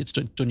actually says it's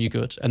done you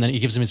good, and then he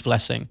gives him his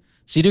blessing.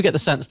 So you do get the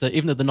sense that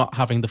even though they're not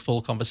having the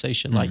full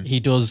conversation, like he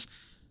does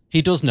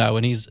know,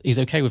 and he's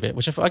okay with it,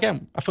 which I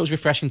thought was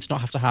refreshing to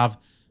not have to have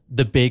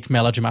the big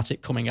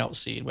melodramatic coming out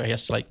scene where he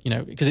has to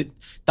because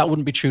that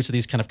wouldn't be true to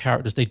these kind of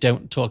characters. They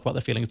don't talk about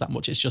their feelings that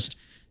much. It's just,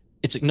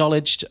 it's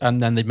acknowledged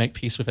and then they make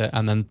peace with it,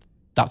 and then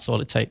that's all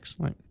it takes.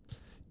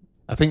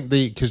 I think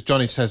because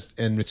Johnny says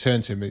in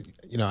return to him,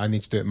 I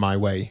need to do it my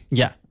way.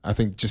 Yeah. I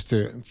think just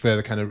to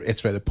further kind of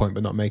iterate the point,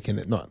 but not making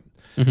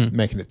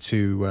it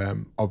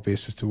too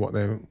obvious as to what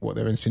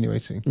they're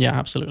insinuating. Yeah,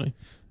 absolutely.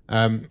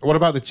 What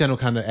about the general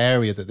kind of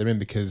area that they're in?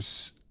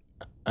 Because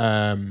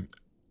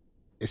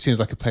it seems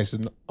like a place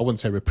that, I wouldn't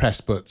say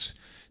repressed, but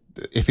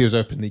if he was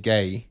openly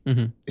gay,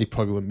 he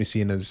probably wouldn't be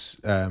seen as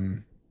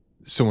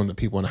someone that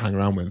people want to hang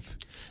around with.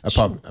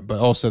 But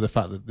also the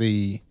fact that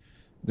the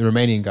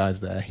Romanian guys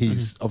there,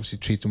 he's obviously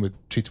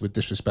treated with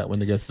disrespect when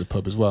they go to the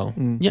pub as well.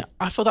 Yeah,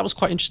 I thought that was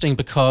quite interesting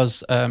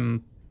because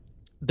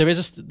there is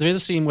a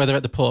scene where they're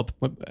at the pub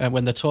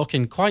when they're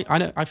talking quite.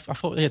 I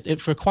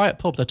thought for a quiet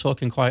pub they're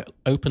talking quite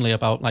openly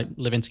about like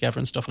living together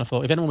and stuff. And I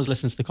thought if anyone was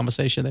listening to the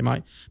conversation, they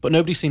might. But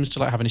nobody seems to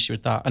like have an issue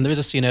with that. And there is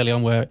a scene early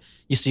on where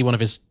you see one of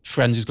his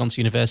friends who's gone to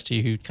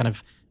university who kind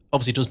of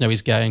obviously does know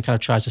he's gay and kind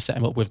of tries to set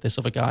him up with this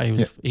other guy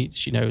who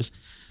she knows.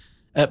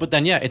 But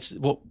then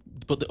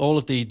all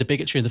of the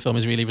bigotry in the film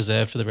is really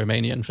reserved for the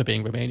Romanian for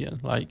being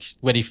Romanian. Like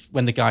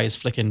when the guy is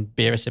flicking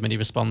beer at him and he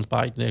responds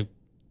by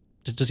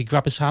does he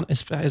grab his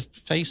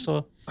face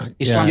or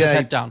he slams his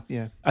head down?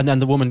 Yeah. And then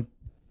the woman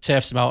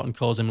turfs him out and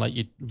calls him like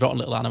you rotten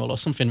little animal or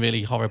something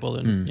really horrible.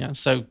 And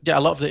a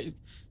lot of it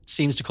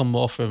seems to come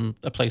more from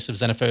a place of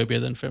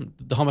xenophobia than from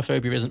the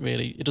homophobia.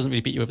 It doesn't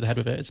really beat you over the head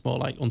with it. It's more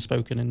like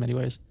unspoken in many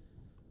ways.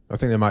 I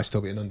think there might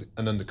still be an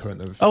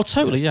undercurrent of. Oh,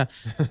 totally, yeah.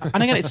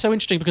 And again, it's so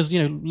interesting because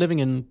living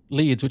in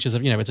Leeds, which is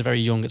it's a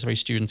very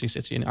studenty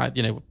city,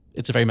 and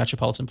it's a very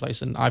metropolitan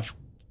place, and I've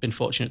been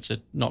fortunate to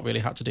not really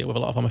had to deal with a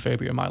lot of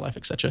homophobia in my life,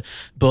 etc.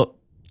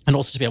 And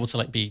also to be able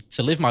to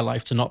to live my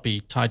life, to not be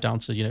tied down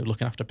to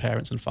looking after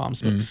parents and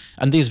farms,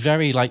 and these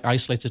very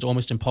isolated,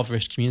 almost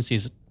impoverished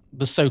communities.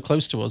 They're so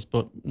close to us,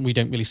 but we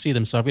don't really see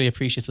them. So I really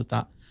appreciated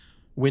that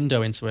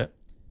window into it.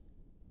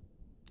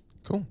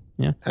 Cool.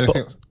 Yeah.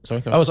 Anything else?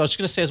 Sorry. I was just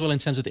going to say as well, in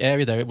terms of the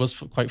area, though, it was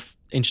quite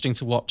interesting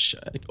to watch,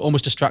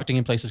 almost distracting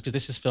in places because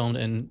this is filmed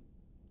in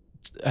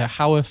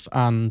Haworth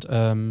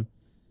and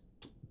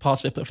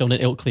parts of it filmed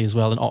in Ilkley as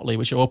well, and Otley,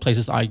 which are all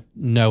places that I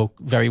know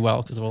very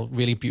well because they're all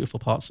really beautiful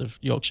parts of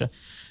Yorkshire.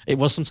 It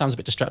was sometimes a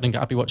bit distracting.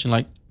 I'd be watching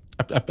them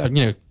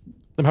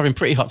having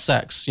pretty hot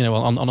sex,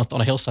 on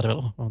a hillside.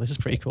 Oh, this is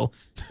pretty cool.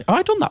 Have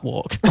I done that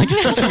walk?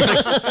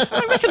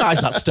 I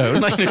recognise that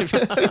stone.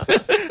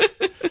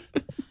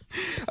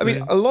 I mean,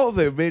 a lot of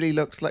it really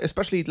looks like,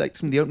 especially like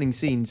some of the opening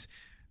scenes,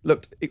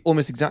 looked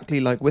almost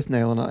exactly like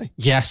Withnail and I.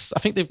 Yes, I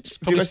think they've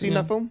Have you ever seen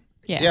that film?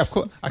 Yes. Yeah, of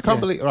course. I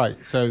can't believe.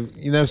 Right, so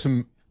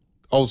some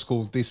old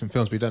school decent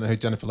films, but you don't know who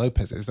Jennifer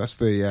Lopez is. That's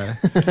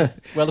the.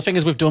 Well, the thing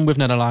is, we've done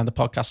Withnail and I on the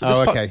podcast.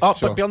 So okay. But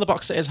Sure. Beyond the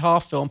Box Set is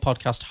half film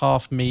podcast,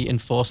 half me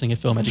enforcing a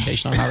film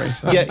education on Harry.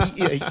 So.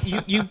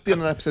 You've been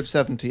on episode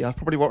 70. I've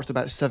probably watched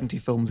about 70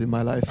 films in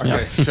my life.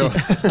 Okay, sure.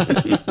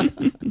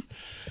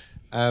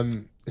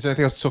 Is there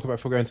anything else to talk about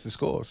before going to the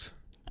scores?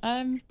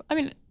 One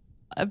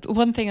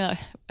thing that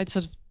I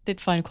sort of did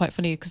find quite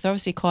funny, because they're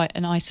obviously quite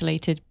an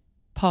isolated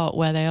part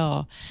where they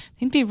are. There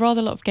seemed to be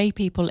rather a lot of gay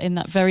people in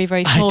that very,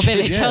 very small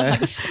village. Yeah.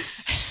 I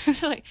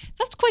was like,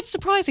 that's quite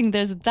surprising.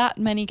 There's that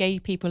many gay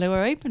people who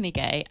are openly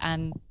gay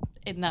and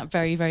in that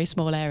very, very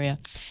small area.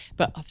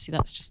 But obviously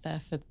that's just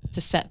there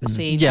to set the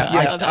scene.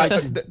 Yeah,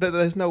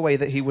 There's no way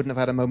that he wouldn't have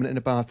had a moment in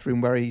a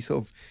bathroom where he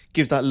sort of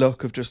gives that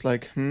look of just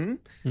like, and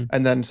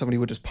then somebody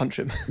would just punch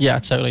him. Yeah,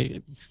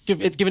 totally.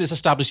 Given it's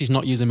established he's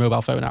not using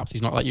mobile phone apps,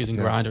 he's not like using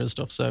Grindr and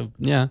stuff. So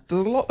yeah,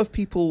 There's a lot of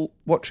people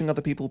watching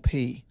other people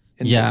pee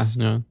in yeah, this,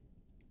 yeah.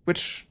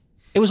 which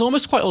It was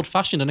almost quite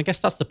old-fashioned, and I guess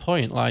that's the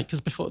point. Like,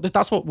 because before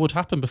that's what would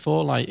happen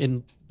before,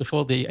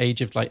 before the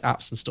age of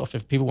apps and stuff.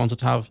 If people wanted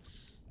to have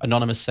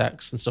anonymous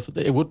sex and stuff,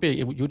 you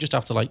would just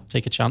have to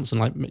take a chance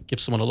and give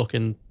someone a look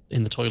in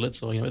the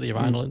toilets or at the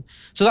urinal. And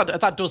so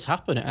that does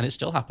happen, and it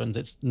still happens.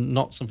 It's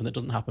not something that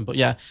doesn't happen. But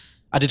yeah,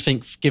 I did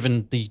think,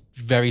 given the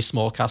very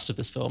small cast of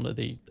this film,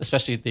 that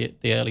especially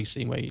the early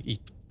scene where he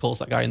pulls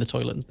that guy in the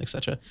toilet,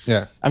 etc.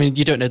 Yeah. I mean,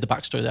 you don't know the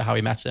backstory there, how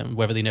he met him,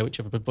 whether they know each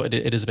other, but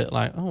it is a bit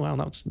like, oh wow,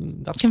 that's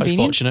quite Convenient.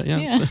 fortunate.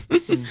 Yeah. So,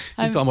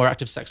 he's got a more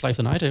active sex life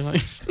than I do.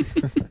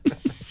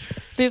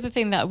 The other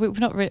thing that we're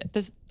not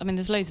there's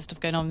loads of stuff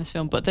going on in this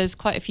film, but there's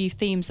quite a few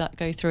themes that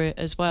go through it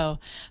as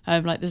well.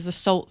 There's a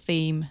salt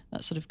theme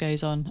that sort of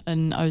goes on,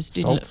 and I was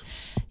Salt?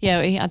 he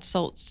adds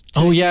salt.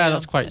 To his meal.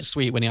 That's quite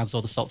sweet when he adds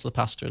all the salt to the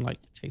pasta and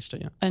taste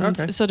it. Yeah, and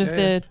Okay. sort of Yeah,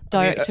 the yeah.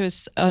 director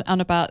is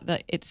on about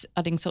that it's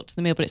adding salt to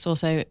the meal, but it's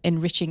also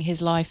enriching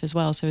his life as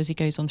well. So as he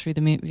goes on through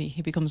the movie,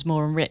 he becomes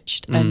more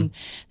enriched, and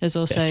there's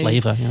also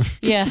flavour. Yeah.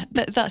 Yeah,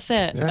 that's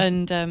it. Yeah.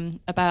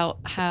 And about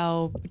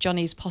how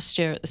Johnny's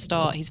posture at the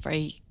start, he's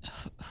very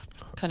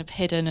kind of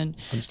hidden and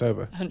Hunched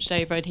over.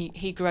 and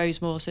he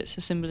grows more, so it's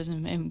a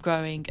symbolism of him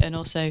growing. And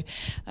also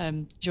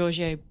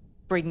Giorgio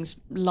brings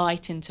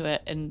light into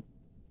it, and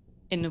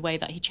in the way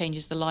that he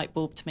changes the light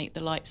bulb to make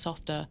the light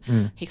softer,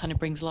 he kind of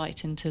brings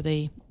light into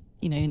the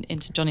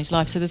into Johnny's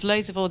life. So there's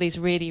loads of all these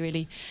really,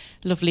 really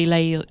lovely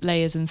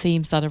layers and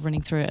themes that are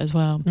running through it as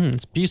well.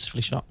 It's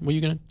beautifully shot. Were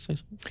you going to say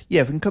something?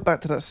 Yeah, if we can cut back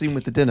to that scene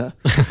with the dinner.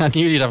 I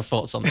knew you'd have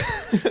thoughts on this.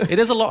 It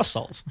is a lot of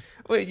salt.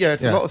 Well, yeah,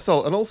 it's Yeah. a lot of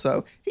salt, and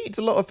also he eats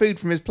a lot of food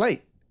from his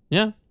plate.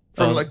 Yeah.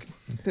 from like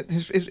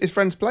his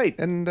friend's plate,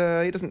 and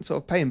he doesn't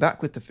sort of pay him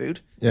back with the food.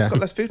 Yeah. He's got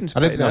less food in his I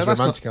plate. don't think that was That's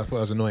romantic. I thought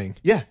it was annoying.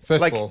 Yeah.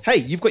 First like, of all, hey,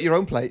 you've got your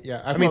own plate.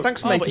 Yeah, I mean,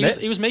 thanks for making it.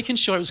 He was making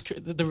sure it was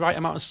the right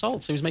amount of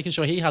salt. So he was making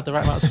sure he had the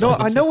right amount of No,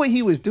 salt. I know what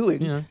he was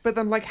doing, Yeah. but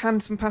then like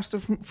hand some pasta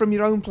from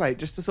your own plate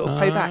just to sort of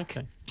pay back.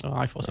 Okay. Oh,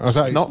 I thought it Oh, was.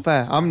 is that- Not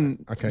fair.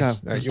 okay. No.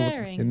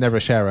 You're never a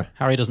sharer.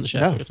 Harry doesn't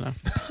share No. food now.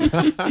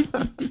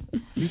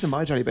 These are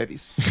my jelly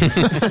babies.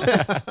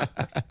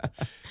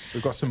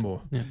 We've got some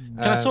more. Yeah.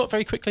 Can I talk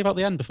very quickly about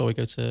the end before we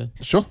go to?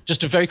 Sure.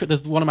 Just a very quick.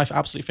 There's one of my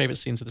absolute favourite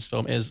scenes of this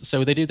film is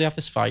they have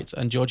this fight,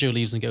 and Giorgio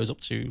leaves and goes up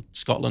to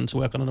Scotland to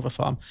work on another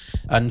farm,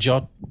 and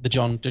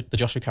the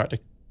Joshua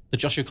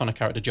Connor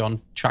character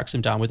John tracks him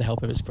down with the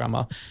help of his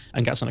grandma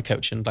and gets on a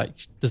coach, and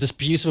like there's this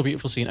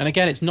beautiful scene. And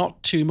again, it's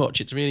not too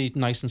much; it's really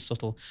nice and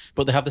subtle.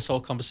 But they have this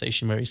whole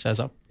conversation where he says,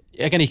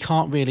 again, he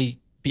can't really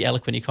be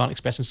eloquent, he can't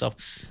express himself,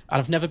 and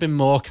I've never been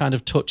more kind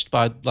of touched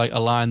by like a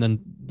line than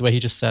the way he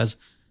just says,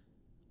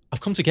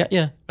 "I've come to get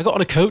you. I got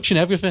on a coach and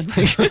everything."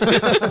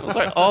 I was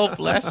like, "Oh,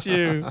 bless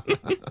you."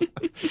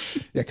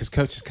 Yeah, because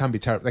coaches can be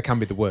terrible. They can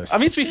be the worst. I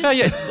mean, to be fair,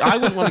 yeah, I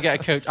wouldn't want to get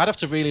a coach. I'd have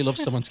to really love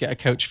someone to get a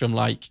coach from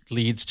like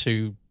Leeds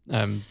to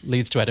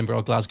Edinburgh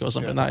or Glasgow or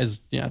something. Yeah. That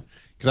is, yeah.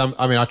 Because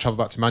I travel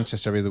back to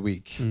Manchester every other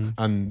week,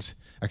 and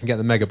I can get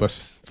the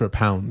megabus for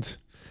 £1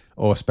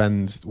 or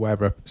spend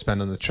whatever I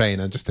spend on the train.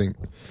 I just think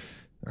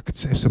I could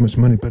save so much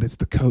money, but it's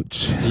the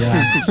coach.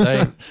 Yeah,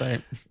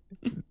 same.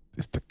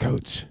 It's the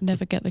coach.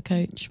 Never get the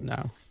coach.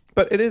 No.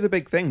 But it is a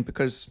big thing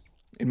because,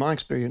 in my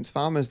experience,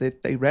 farmers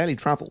they rarely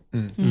travel.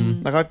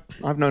 Like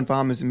I've known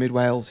farmers in Mid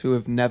Wales who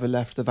have never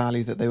left the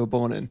valley that they were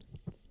born in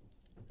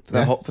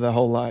for their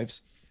whole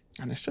lives,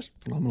 and it's just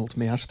phenomenal to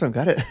me. I just don't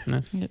get it.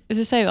 No. As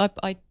I say,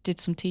 I did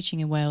some teaching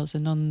in Wales,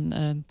 and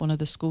on one of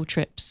the school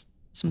trips,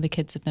 some of the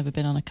kids had never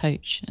been on a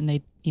coach, and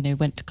they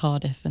went to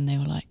Cardiff, and they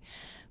were like,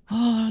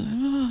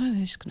 oh,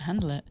 they just couldn't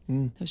handle it.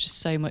 There was just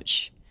so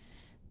much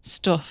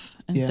stuff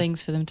and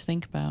things for them to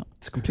think about.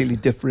 It's a completely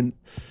different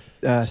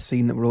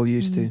scene that we're all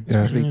used to,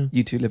 especially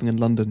you two living in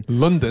London.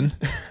 London?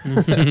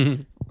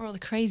 Or all the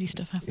crazy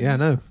stuff happening. Yeah, I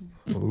know.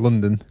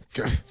 London.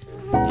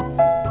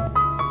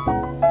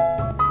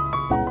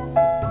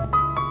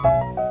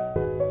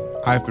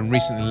 I've been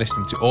recently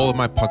listening to all of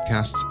my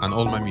podcasts and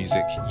all of my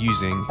music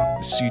using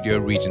the Studio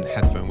Regent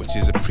headphone, which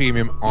is a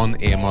premium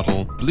on-ear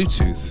model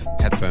Bluetooth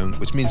headphone,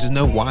 which means there's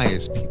no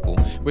wires, people,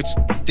 which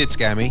did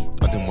scare me.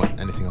 I didn't want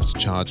anything else to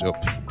charge up.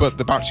 But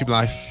the battery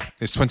life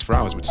is 24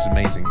 hours, which is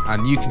amazing.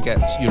 And you can get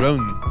your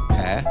own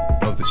pair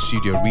of the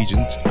Studio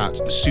Regent at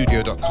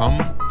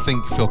Sudio.com.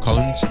 Think Phil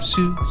Collins,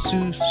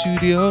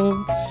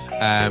 Studio.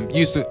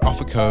 Use the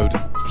offer code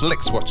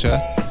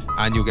FlixWatcher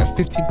and you'll get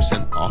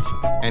 15% off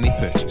any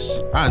purchase.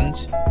 And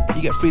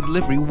you get free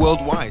delivery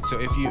worldwide. So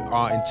if you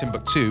are in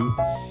Timbuktu,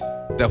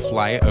 they'll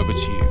fly it over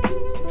to you.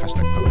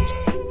 #poet.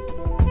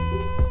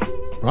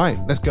 Right,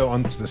 let's go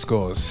on to the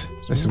scores.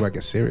 This is where it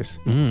gets serious.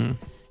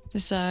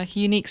 There's a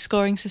unique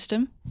scoring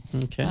system.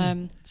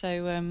 Okay.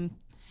 So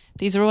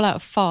these are all out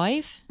of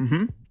 5.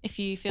 Mm-hmm. If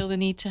you feel the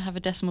need to have a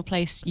decimal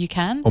place, you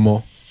can. Or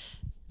more.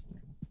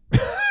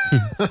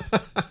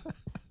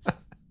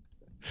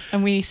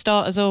 And we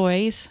start, as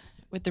always,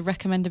 with the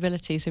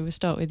recommendability. So we'll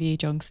start with you,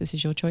 John, because this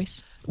is your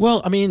choice.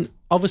 Well, I mean,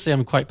 obviously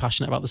I'm quite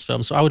passionate about this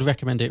film, so I would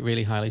recommend it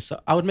really highly. So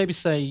I would maybe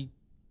say,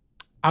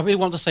 I really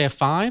want to say a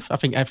 5. I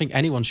think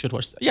anyone should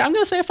watch. Yeah, I'm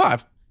going to say a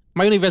 5.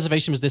 My only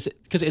reservation was this,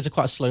 because it is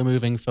quite a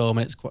slow-moving film,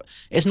 and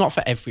it's not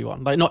for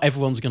everyone. Like, not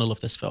everyone's going to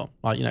love this film.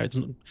 Like,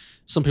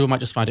 some people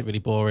might just find it really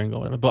boring or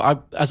whatever.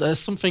 But as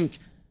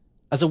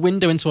a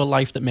window into a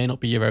life that may not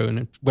be your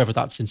own, whether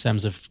that's in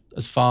terms of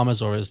as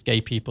farmers or as gay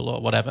people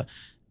or whatever,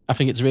 I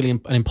think it's really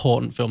an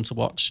important film to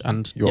watch.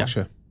 And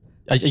Yorkshire.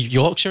 Yeah.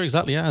 Yorkshire,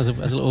 exactly, yeah, as a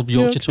little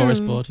Yorkshire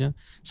tourist board, yeah.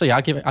 So yeah,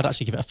 I'd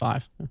actually give it a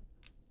 5. Yeah.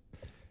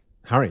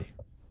 Harry.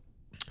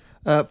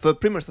 For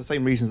pretty much the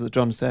same reasons that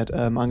John said,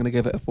 I'm going to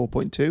give it a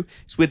 4.2.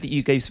 It's weird that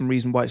you gave some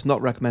reason why it's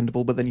not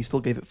recommendable, but then you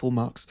still gave it full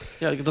marks.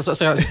 Yeah,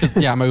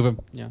 I'm over.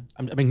 Yeah,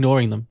 I'm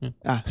ignoring them. Yeah.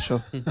 Ah,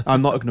 sure.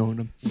 I'm not ignoring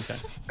them. Okay.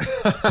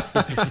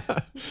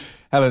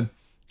 Helen.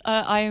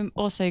 I'm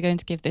also going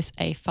to give this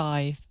a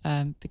 5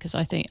 because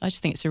I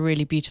just think it's a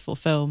really beautiful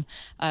film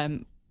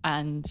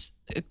and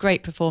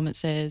great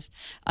performances,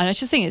 and I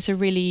just think it's a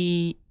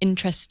really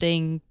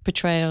interesting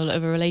portrayal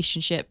of a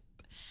relationship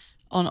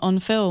on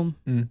film.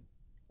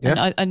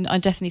 Yeah. And I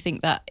definitely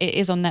think that it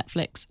is on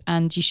Netflix,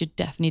 and you should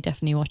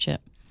definitely watch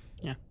it.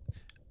 Yeah,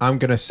 I'm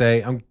gonna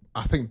say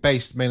I think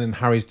based mainly on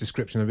Harry's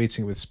description of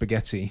eating it with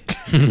spaghetti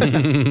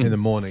in the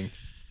morning.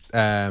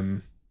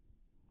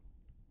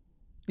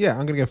 Yeah,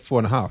 I'm going to go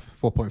 4.5,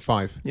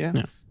 4.5.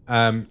 Yeah.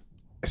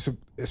 It's a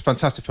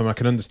fantastic film. I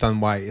can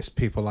understand why it's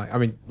people like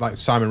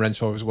Simon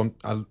Renshaw was one.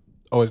 I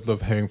always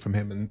love hearing from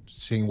him and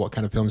seeing what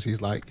kind of films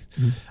he's like.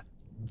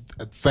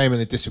 I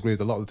vehemently disagree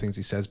with a lot of the things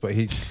he says, but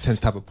he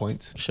tends to have a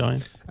point. Sure.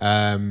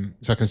 So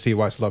I can see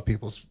why it's a lot of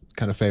people's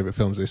kind of favourite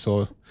films they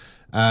saw.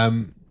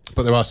 But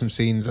there are some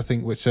scenes I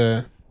think which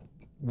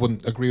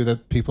wouldn't agree with the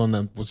people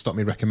and would stop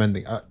me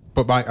recommending.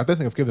 But I don't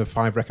think I've given a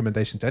 5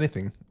 recommendation to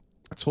anything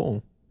at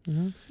all.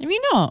 Have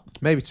you not?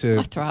 Maybe to.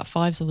 I throw out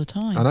 5s all the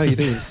time. I know you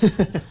do.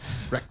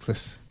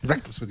 reckless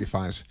with your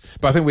 5s.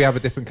 But I think we have a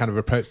different kind of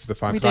approach to the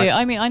 5s. We do.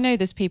 I mean, I know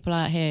there's people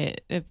out here,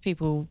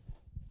 people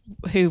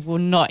who will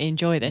not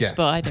enjoy this,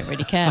 but I don't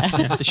really care.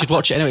 They should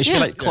watch it anyway. It should be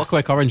like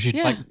Clockwork Orange. You'd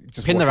like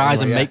Just pin watch their it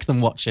eyes anyway, and make them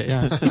watch it.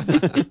 Yeah.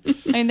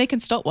 I mean, they can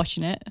stop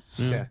watching it.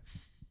 Yeah.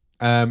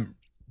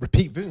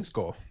 Repeat viewing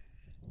score.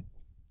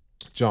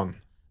 John.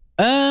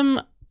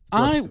 And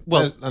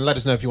let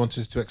us know if you want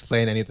us to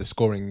explain any of the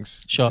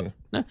scorings. Sure.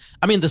 No,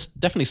 I mean, there's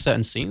definitely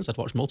certain scenes I'd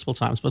watch multiple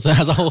times, but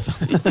as a whole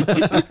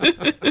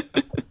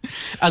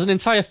as an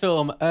entire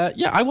film,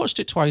 I watched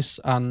it twice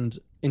and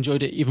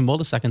enjoyed it even more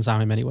the second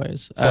time in many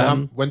ways.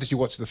 So when did you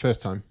watch it the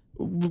first time?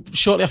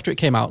 Shortly after it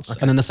came out,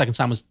 and then the second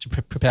time was to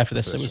prepare for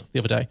this. It was the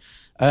other day.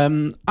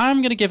 I'm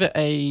going to give it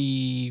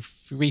a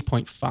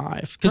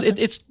 3.5 because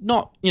it's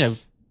not, it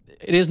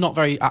is not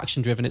very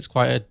action driven. It's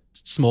quite a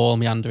small,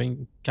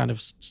 meandering kind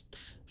of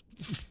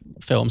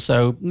film.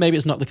 So maybe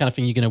it's not the kind of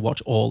thing you're going to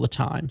watch all the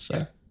time.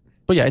 So,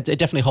 but yeah, it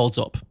definitely holds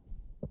up.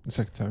 The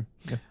second time.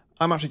 Yeah.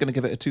 I'm actually going to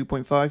give it a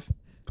 2.5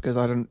 because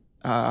I don't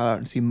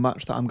see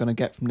much that I'm going to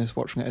get from this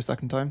watching it a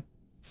second time.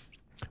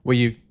 Well,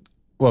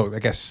 I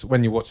guess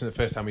when you're watching it the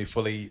first time, you're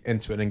fully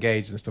into it and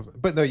engaged and stuff.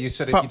 But no, you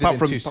said it. Apart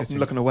from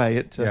looking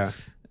away,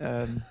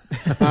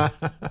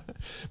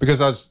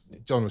 because as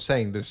John was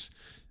saying, there's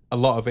a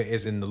lot of it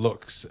is in the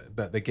looks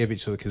that they give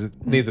each other because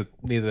neither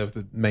of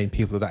the main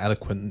people are that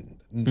eloquent.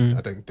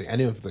 I don't think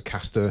any of the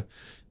cast are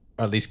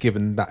at least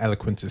given that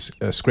eloquent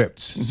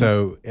scripts.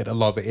 So a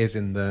lot of it is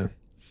in the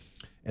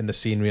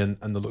scenery and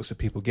the looks that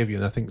people give you.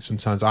 And I think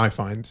sometimes I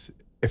find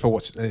if I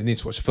need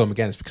to watch a film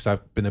again, it's because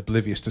I've been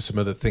oblivious to some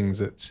of the things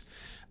that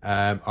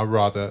are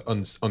rather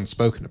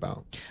unspoken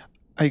about.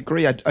 I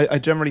agree. I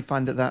generally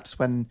find that that's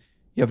when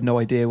you have no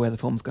idea where the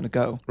film's going to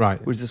go. Right.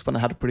 Whereas this one I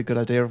had a pretty good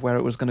idea of where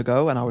it was going to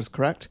go, and I was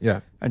correct. Yeah.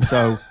 And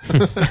so,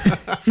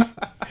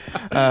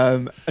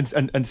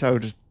 and so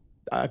just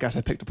I guess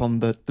I picked up on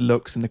the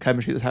looks and the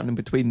chemistry that's happening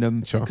between them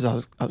because I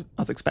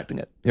was expecting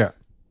it. Yeah.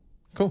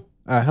 Cool.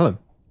 Helen.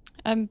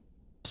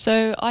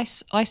 So I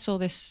saw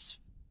this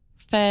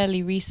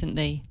fairly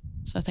recently,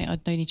 so I think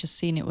I'd only just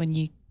seen it when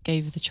you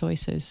gave the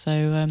choices.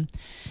 So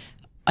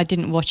I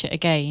didn't watch it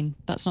again.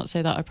 That's not to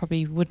say that I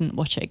probably wouldn't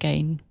watch it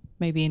again,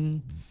 maybe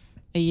in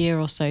a year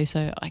or so.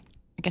 So I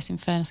guess in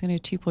fairness, I'm going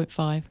to do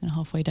 2.5 and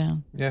halfway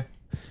down. Yeah.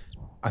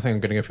 I think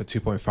I'm going to go for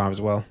 2.5 as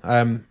well.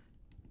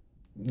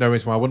 No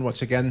reason why I wouldn't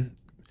watch it again.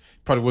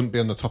 Probably wouldn't be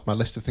on the top of my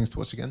list of things to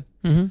watch again.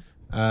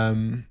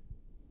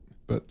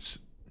 But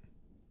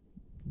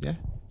yeah.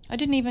 I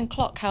didn't even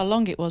clock how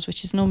long it was,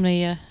 which is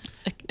normally a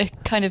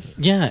kind of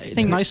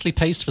it's nicely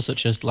paced for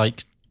such a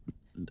like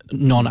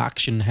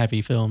non-action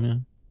heavy film. Yeah.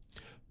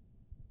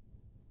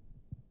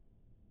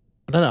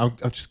 I don't know.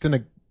 I'm just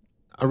gonna.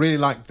 I really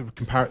like the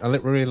comparison. I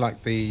really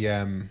like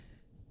the.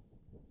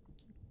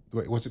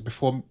 Wait, was it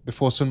before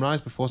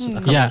sunrise? Before sun?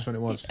 I can't remember when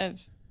it was.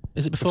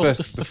 Is it before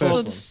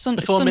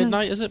before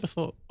midnight? Is it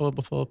before?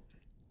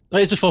 No,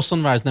 it's before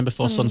sunrise, and then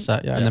before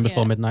sunset, and then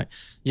before midnight.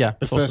 Yeah,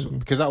 because I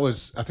think that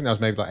was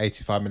maybe like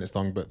 85 minutes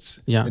long, but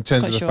in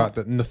terms of the fact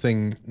that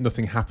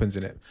nothing happens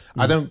in it,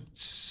 I don't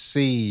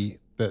see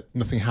that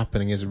nothing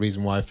happening is a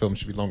reason why a film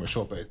should be long or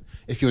short. But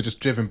if you're just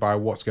driven by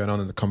what's going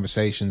on in the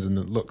conversations and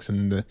the looks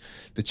and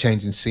the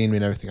change in scenery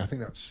and everything, I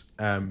think that's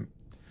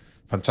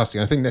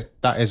fantastic. I think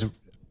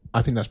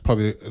I think that's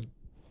probably.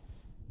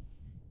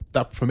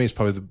 That for me is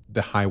probably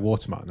the high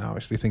watermark now.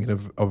 Actually,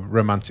 thinking of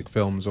romantic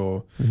films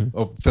or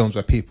films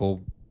where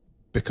people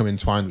become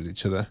entwined with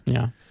each other.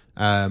 Yeah.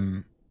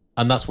 And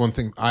that's one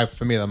thing.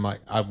 For me, I'm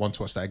like, I want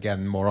to watch that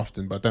again more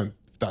often, but I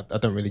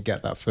don't really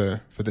get that for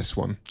this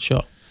one.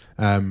 Sure.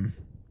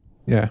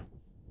 Yeah.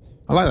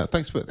 I like that.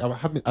 Thanks for.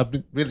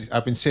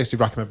 I've been seriously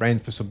racking my brain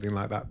for something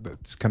like that.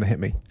 That's kind of hit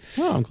me.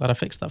 Oh, I'm glad I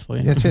fixed that for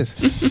you. Yeah. Cheers.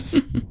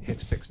 Here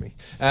to fix me.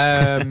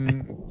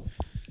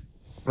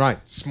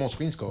 Right. Small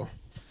screen score.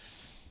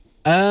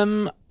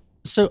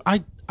 So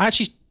I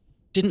actually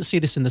didn't see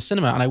this in the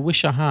cinema, and I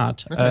wish I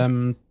had.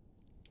 Okay.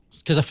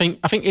 Because I think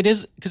it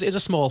is, because it is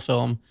a small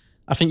film.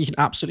 I think you can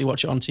absolutely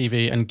watch it on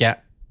TV and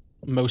get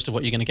most of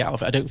what you're going to get out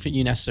of it. I don't think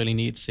you necessarily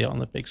need to see it on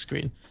the big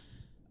screen.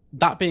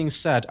 That being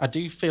said, I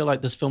do feel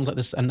like there's films like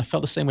this, and I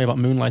felt the same way about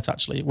Moonlight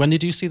actually. When you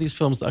do see these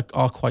films that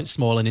are quite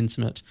small and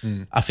intimate,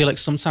 I feel like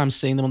sometimes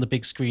seeing them on the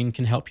big screen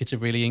can help you to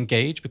really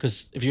engage,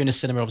 because if you're in a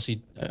cinema,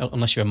 obviously,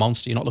 unless you're a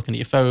monster, you're not looking at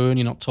your phone,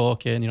 you're not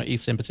talking, you're not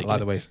eating particularly.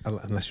 I like the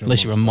way, unless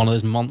you're one of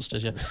those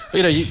monsters, yeah.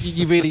 But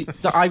you really,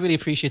 I really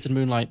appreciated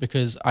Moonlight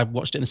because I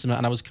watched it in the cinema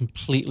and I was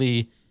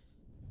completely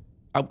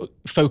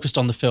focused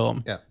on the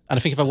film. Yeah. And I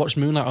think if I watched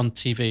Moonlight on a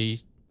TV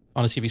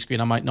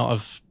screen, I might not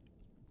have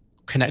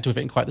connect with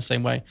it in quite the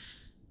same way.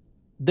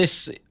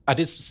 This I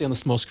did see on the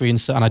small screen,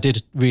 and I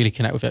did really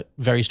connect with it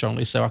very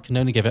strongly. So I can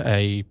only give it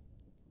a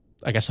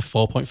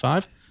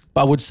 4.5.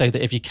 But I would say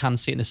that if you can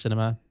see it in the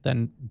cinema,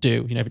 then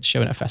do. If it's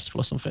showing at a festival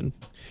or something.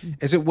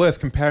 Is it worth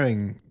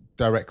comparing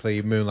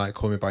directly Moonlight,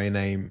 Call Me by Your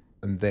Name,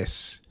 and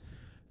this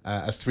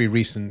as three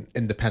recent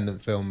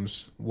independent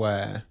films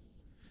where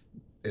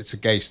it's a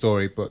gay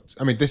story, but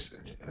I mean, this,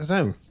 I don't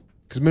know,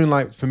 because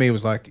Moonlight for me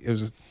was like it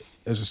was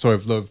a story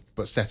of love,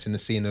 but set in the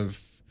scene of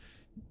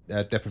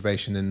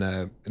deprivation in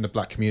the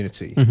black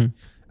community.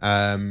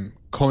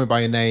 Call Me by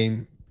Your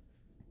Name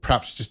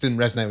perhaps just didn't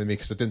resonate with me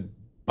because I didn't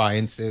buy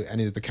into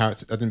any of the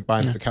characters. I didn't buy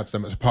into the characters that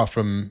much, apart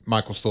from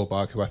Michael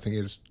Stuhlbarg, who I think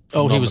is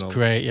phenomenal. He was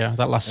great. Yeah,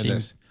 that last scene.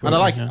 And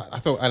I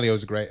thought Elio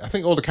was great. I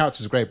think all the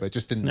characters were great, but it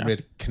just didn't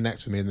really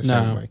connect with me in the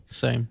same way.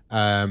 Same.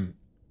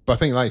 But I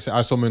think, like you said,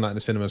 I saw Moonlight in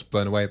the cinema, was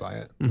blown away by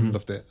it,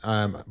 loved it.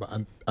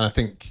 And I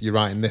think you're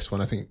right in this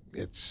one. I think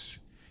it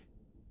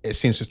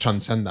seems to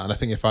transcend that. And I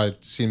think if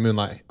I'd seen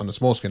Moonlight on the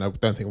small screen, I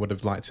don't think I would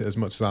have liked it as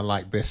much as I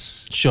like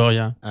this. Sure,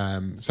 yeah.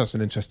 So that's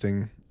an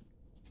interesting.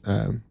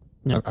 I think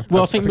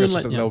Moonlight, it's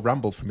just a little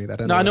ramble for me.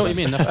 I know what you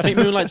mean. I think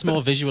Moonlight's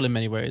more visual in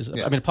many ways. I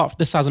mean, apart from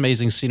this has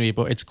amazing scenery,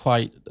 but it's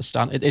quite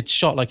it's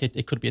shot like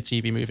it could be a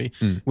TV movie.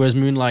 Whereas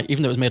Moonlight,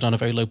 even though it was made on a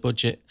very low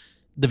budget,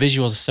 the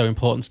visuals are so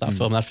important to that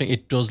film. And I think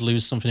it does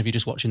lose something if you're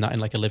just watching that in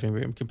like a living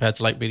room compared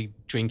to like really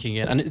drinking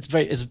it. And it's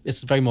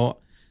very more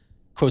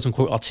quote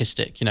unquote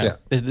artistic. You know,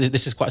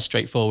 this is quite a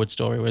straightforward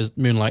story, whereas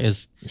Moonlight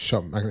is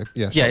shot really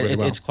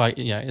well. It's quite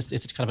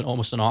it's kind of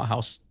almost an art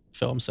house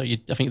film. So I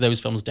think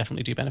those films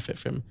definitely do benefit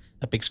from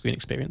a big screen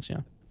experience.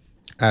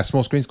 Yeah.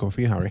 Small screen score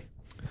for you, Harry?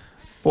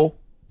 4.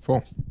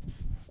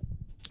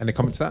 Any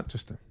comments to that?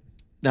 Just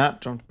nah,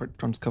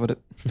 John's covered it.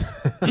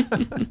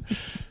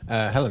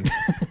 Helen.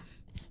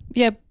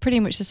 Yeah, pretty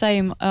much the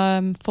same.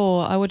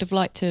 4. I would have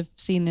liked to have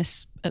seen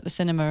this at the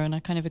cinema, and I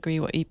kind of agree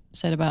what he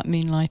said about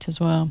Moonlight as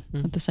well.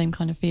 Had the same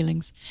kind of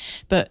feelings,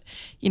 but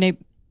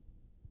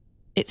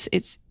it's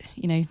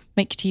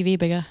make your TV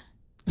bigger.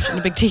 On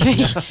a big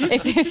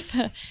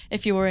TV,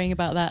 if you're worrying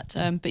about that.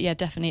 But yeah,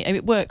 definitely,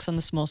 it works on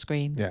the small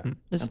screen. Yeah,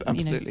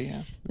 absolutely.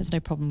 There's no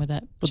problem with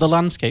it. But the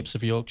landscapes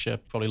of Yorkshire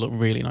probably look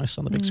really nice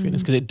on the big screen,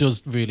 because it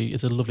does really.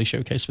 It's a lovely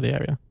showcase for the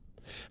area.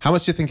 How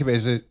much do you think of it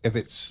as if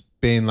it's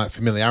being like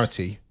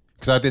familiarity?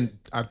 Because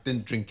I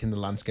didn't drink in the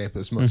landscape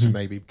as much,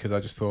 maybe because I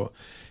just thought,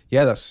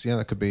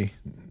 that could be.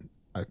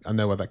 I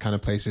know where that kind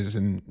of place is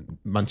in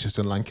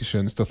Manchester and Lancashire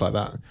and stuff like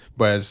that.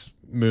 Whereas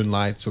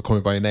Moonlight or Call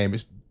Me by Your Name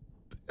is.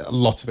 A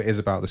lot of it is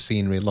about the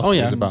scenery. A lot of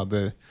it is about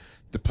the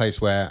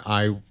place where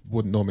I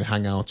wouldn't normally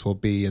hang out or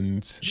be.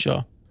 And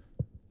sure,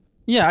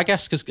 yeah, I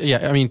guess because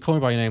I mean, Call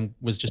Me by Your Name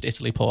was just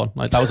Italy porn.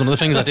 Like that was one of the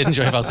things I did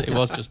enjoy about it. It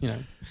was just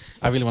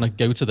I really want to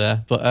go to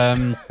there. But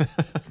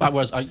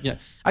whereas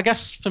I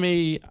guess for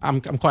me,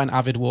 I'm quite an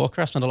avid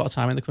walker. I spend a lot of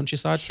time in the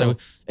countryside, so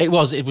it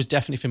was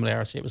definitely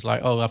familiarity. It was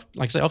like,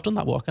 I've done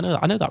that walk.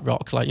 I know that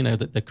rock,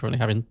 that they're currently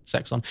having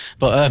sex on.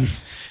 But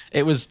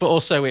it was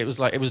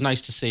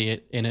nice to see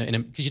it in a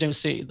because you don't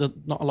see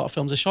not a lot of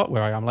films are shot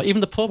where I am. Like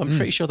even the pub, I'm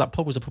pretty sure that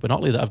pub was a pub in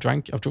Otley that I've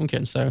drunk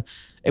in. So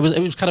it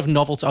was kind of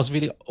novel. I was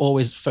really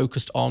always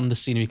focused on the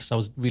scenery because I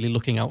was really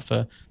looking out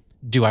for.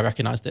 Do I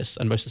recognize this?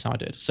 And most of the time I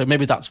did. So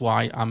maybe that's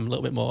why I'm a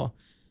little bit more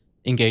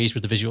engaged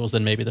with the visuals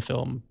than maybe the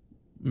film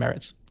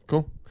merits.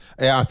 Cool.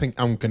 Yeah, I think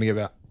I'm going to give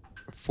it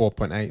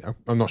 4.8.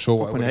 I'm not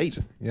sure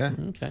 4.8. Yeah.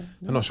 Okay.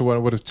 I'm not sure what I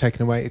would have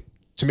taken away.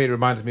 To me, it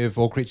reminded me of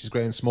All Creatures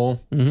Great and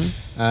Small,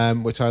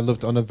 which I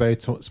loved on a very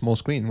small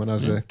screen when I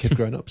was a kid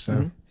growing up.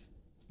 So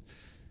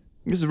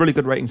this is a really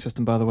good rating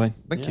system, by the way.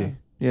 Thank you.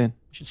 Yeah. We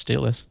should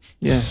steal this.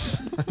 Yeah,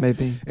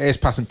 maybe. It is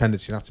patent pending,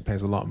 so you have to pay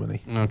us a lot of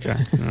money. Okay.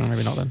 No,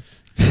 maybe not then.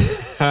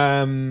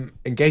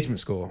 Engagement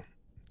score,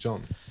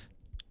 John.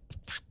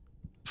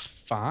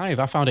 5.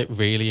 I found it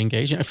really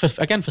engaging. For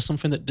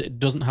something that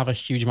doesn't have a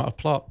huge amount of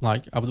plot.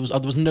 Like there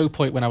was no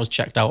point when I was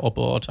checked out or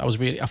bored. I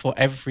thought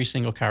every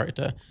single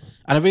character,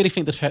 and I really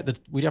think that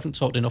we haven't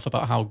talked enough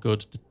about how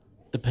good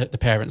the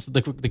parents,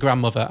 the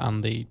grandmother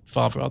and the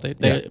father are.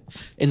 They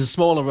in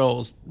smaller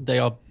roles.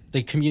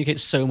 They communicate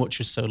so much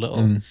with so little.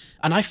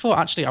 And I thought,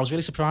 actually, I was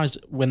really surprised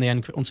when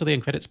until the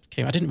end credits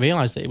came. I didn't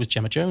realise that it was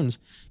Gemma Jones.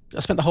 I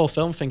spent the whole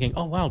film thinking,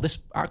 oh, wow, this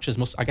actress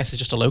is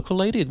just a local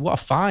lady. What a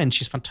find.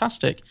 She's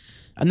fantastic.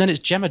 And then it's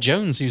Gemma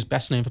Jones, who's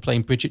best known for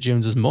playing Bridget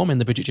Jones's mum in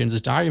the Bridget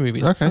Jones's Diary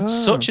movies. Okay.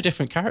 Such a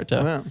different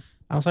character. Wow.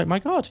 I was like, my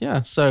God,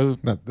 yeah. So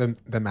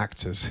them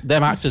actors.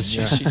 Them actors. She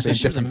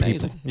was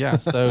amazing. People. Yeah.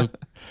 So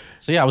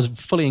yeah, I was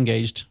fully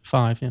engaged.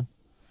 5, yeah.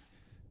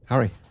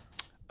 Harry?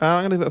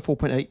 I'm going to give it a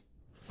 4.8.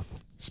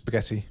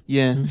 Spaghetti.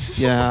 Yeah.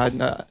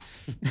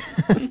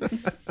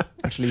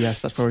 Actually, yes,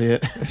 that's probably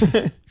it.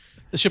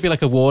 There should be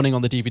like a warning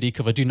on the DVD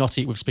cover: do not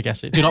eat with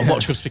spaghetti. Do not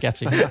watch with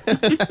spaghetti.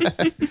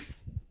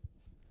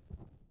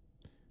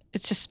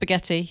 It's just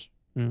spaghetti.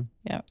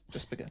 Yeah.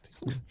 Just spaghetti.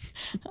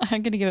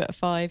 I'm going to give it a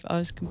 5. I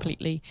was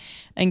completely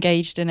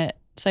engaged in it.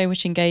 So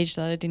much engaged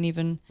that I didn't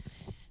even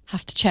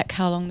have to check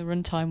how long the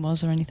runtime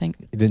was or anything.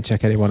 You didn't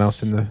check anyone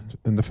else in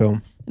the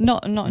film?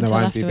 Not until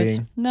IMDb. afterwards.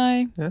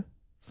 No. Yeah.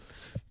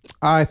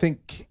 I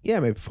think,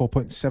 maybe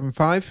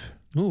 4.75.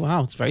 Oh,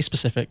 wow. It's very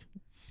specific.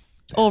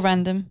 All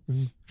random.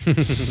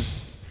 It's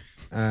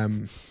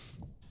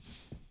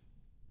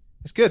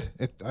good.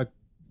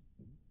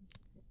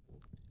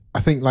 I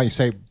think, like you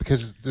say,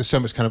 because there's so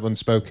much kind of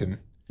unspoken,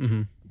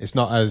 it's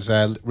not as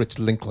Rich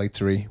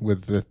Linklater-y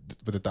with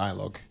the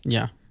dialogue.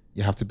 Yeah.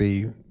 You have to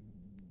be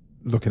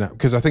looking at,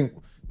 because I think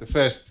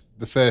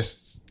The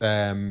first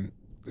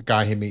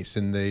guy he meets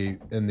in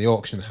the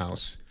auction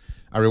house,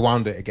 I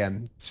rewound it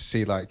again to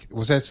see, like,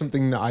 was there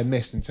something that I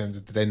missed in terms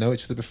of, did they know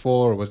each other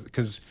before, or was it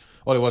because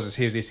all it was is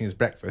he was eating his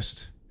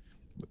breakfast,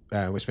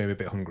 which made me a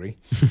bit hungry,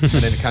 and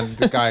then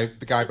the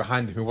guy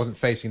behind him who wasn't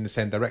facing the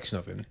same direction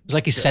of him. It's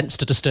like he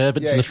sensed a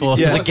disturbance Yeah, in the force.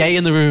 yeah. There's a gay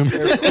in the room.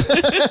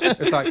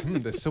 It's like,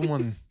 there's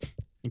someone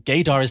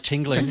Gaydar is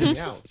tingling. checking me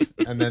out,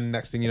 and then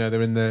next thing you know,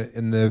 they're in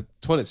the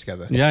toilet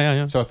together.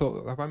 Yeah. So I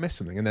thought, have I missed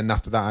something? And then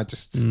after that, I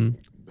just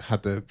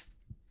had the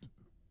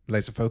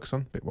laser focus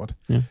on. Bit odd.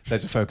 Yeah.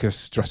 Laser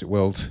focus, Jurassic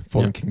World,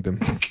 Fallen Kingdom.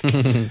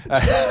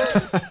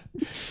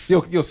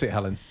 You'll see it,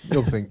 Helen.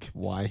 You'll think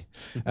why.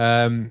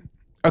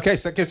 Okay,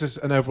 so that gives us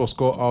an overall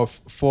score of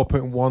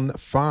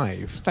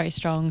 4.15. It's very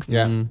strong.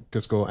 Yeah,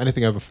 good score.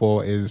 Anything over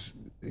 4 is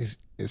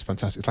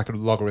fantastic. It's like a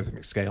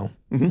logarithmic scale.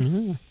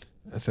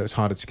 So it's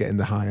harder to get in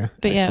the higher.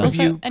 But yeah, Have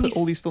also you put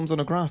all these films on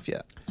a graph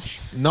yet?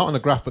 Not on a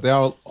graph, but they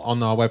are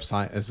on our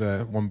website as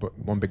a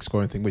one big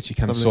scoring thing, which you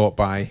can Lovely. sort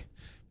by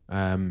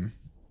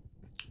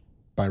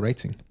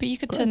rating. But you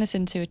could turn this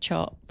into a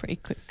chart pretty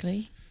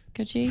quickly,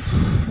 could you,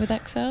 with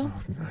Excel?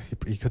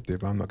 You could do,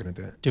 but I'm not going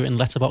to do it. Do it in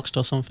Letterboxd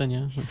or something,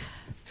 yeah.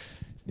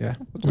 Yeah,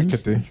 we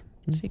could do.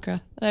 See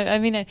graph. I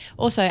mean,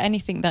 also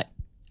anything that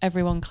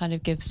everyone kind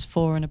of gives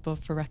 4 and above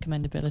for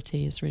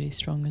recommendability is really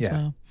strong as Yeah.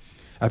 well.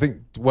 I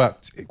think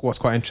what's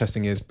quite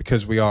interesting is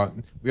because we are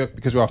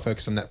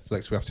focused on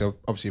Netflix, we have to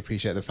obviously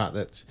appreciate the fact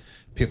that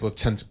people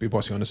tend to be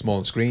watching on a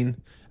smaller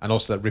screen, and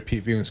also that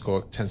repeat viewing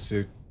score tends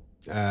to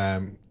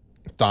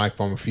dive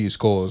from a few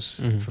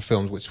scores for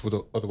films which would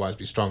otherwise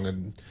be strong,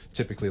 and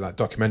typically like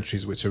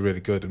documentaries which are really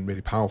good and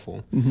really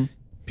powerful.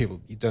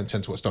 You don't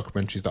tend to watch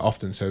documentaries that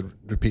often, so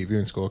repeat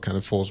viewing score kind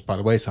of falls by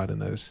the wayside in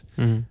those.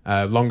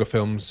 Longer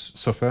films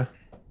suffer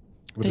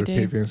with They a repeat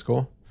do. viewing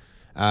score.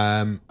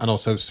 And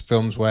also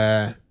films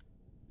where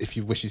if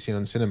you wish you'd seen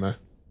on cinema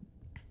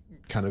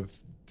kind of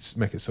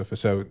make it suffer.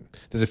 So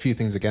there's a few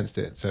things against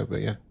it. So,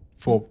 but yeah,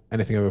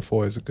 anything over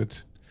 4 is a good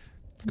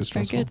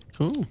strong Very score. good.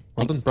 Cool.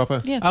 Well done,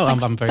 proper. Yeah. Oh,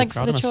 thanks, I'm very thanks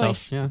proud for of the myself.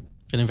 choice. Yeah.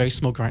 Feeling very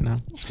smug right now.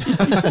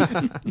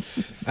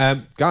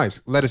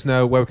 Guys, let us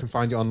know where we can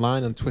find you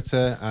online on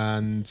Twitter,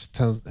 and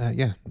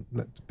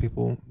let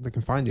people they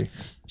can find you.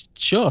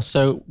 Sure.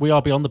 So we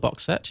are Beyond the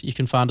Box Set. You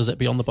can find us at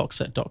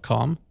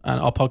beyondtheboxset.com. And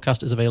our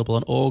podcast is available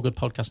on all good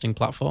podcasting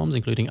platforms,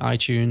 including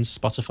iTunes,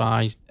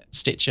 Spotify,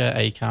 Stitcher,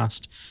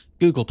 Acast,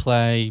 Google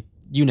Play,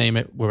 you name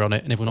it, we're on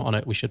it. And if we're not on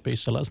it, we should be.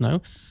 So let us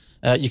know.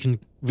 You can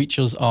reach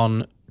us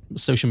on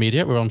social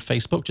media. We're on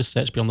Facebook, just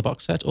search Beyond the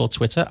Box Set, or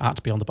Twitter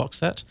at Beyond the Box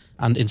Set,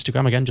 and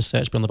Instagram, again, just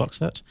search Beyond the Box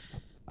Set.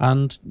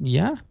 And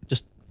yeah,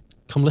 just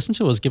come listen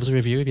to us, give us a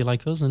review if you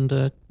like us, and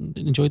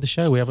enjoy the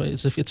show.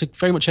 It's a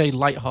very much a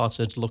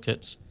light-hearted look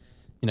at,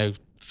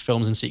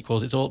 films and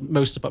sequels. It's all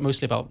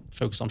mostly about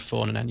focus on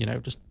fun, and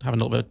then just having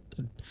a little bit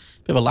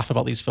of a laugh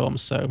about these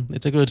films. So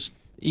it's a good,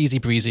 easy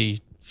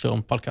breezy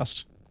film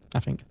podcast, I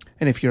think.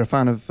 And if you're a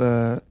fan of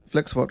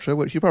FlixWatcher,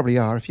 which you probably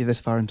are if you're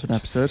this far into an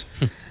episode,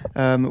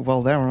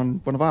 well, they're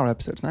on one of our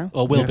episodes now.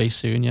 Or will be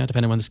soon, yeah,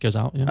 depending on when this goes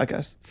out. Yeah. I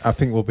guess. I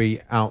think we'll be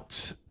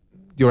out.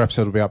 Your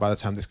episode will be out by the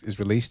time this is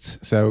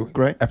released. So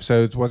Great.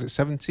 Episode, was it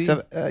 70?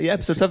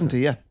 Episode 70,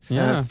 yeah.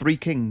 Yeah. 3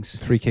 Kings.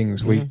 3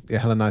 Kings. Helen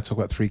and I talk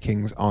about 3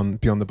 Kings on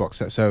Beyond the Box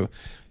Set. So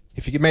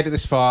if you made it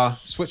this far,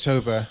 switch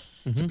over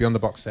to Beyond the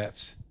Box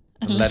Set.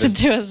 And let listen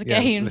to us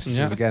again. Listen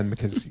to us again,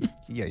 because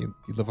you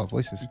love our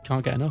voices.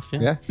 Can't get enough,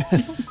 yeah.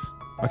 Yeah.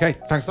 Okay,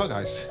 thanks a lot,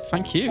 guys.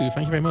 Thank you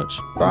very much.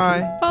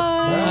 Bye.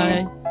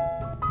 Bye.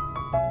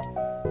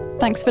 Bye.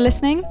 Thanks for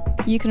listening.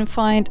 You can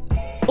find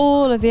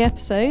all of the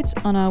episodes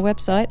on our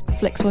website,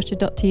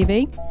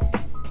 flixwatcher.tv.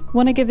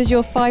 Want to give us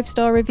your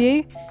 5-star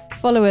review?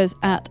 Follow us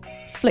at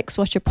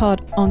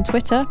FlixWatcherPod on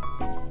Twitter.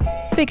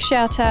 Big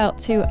shout out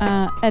to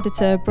our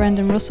editor,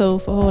 Brendan Russell,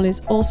 for all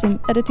his awesome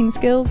editing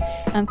skills.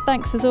 And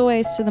thanks as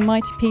always to the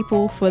mighty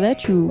people for their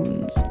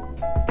tunes.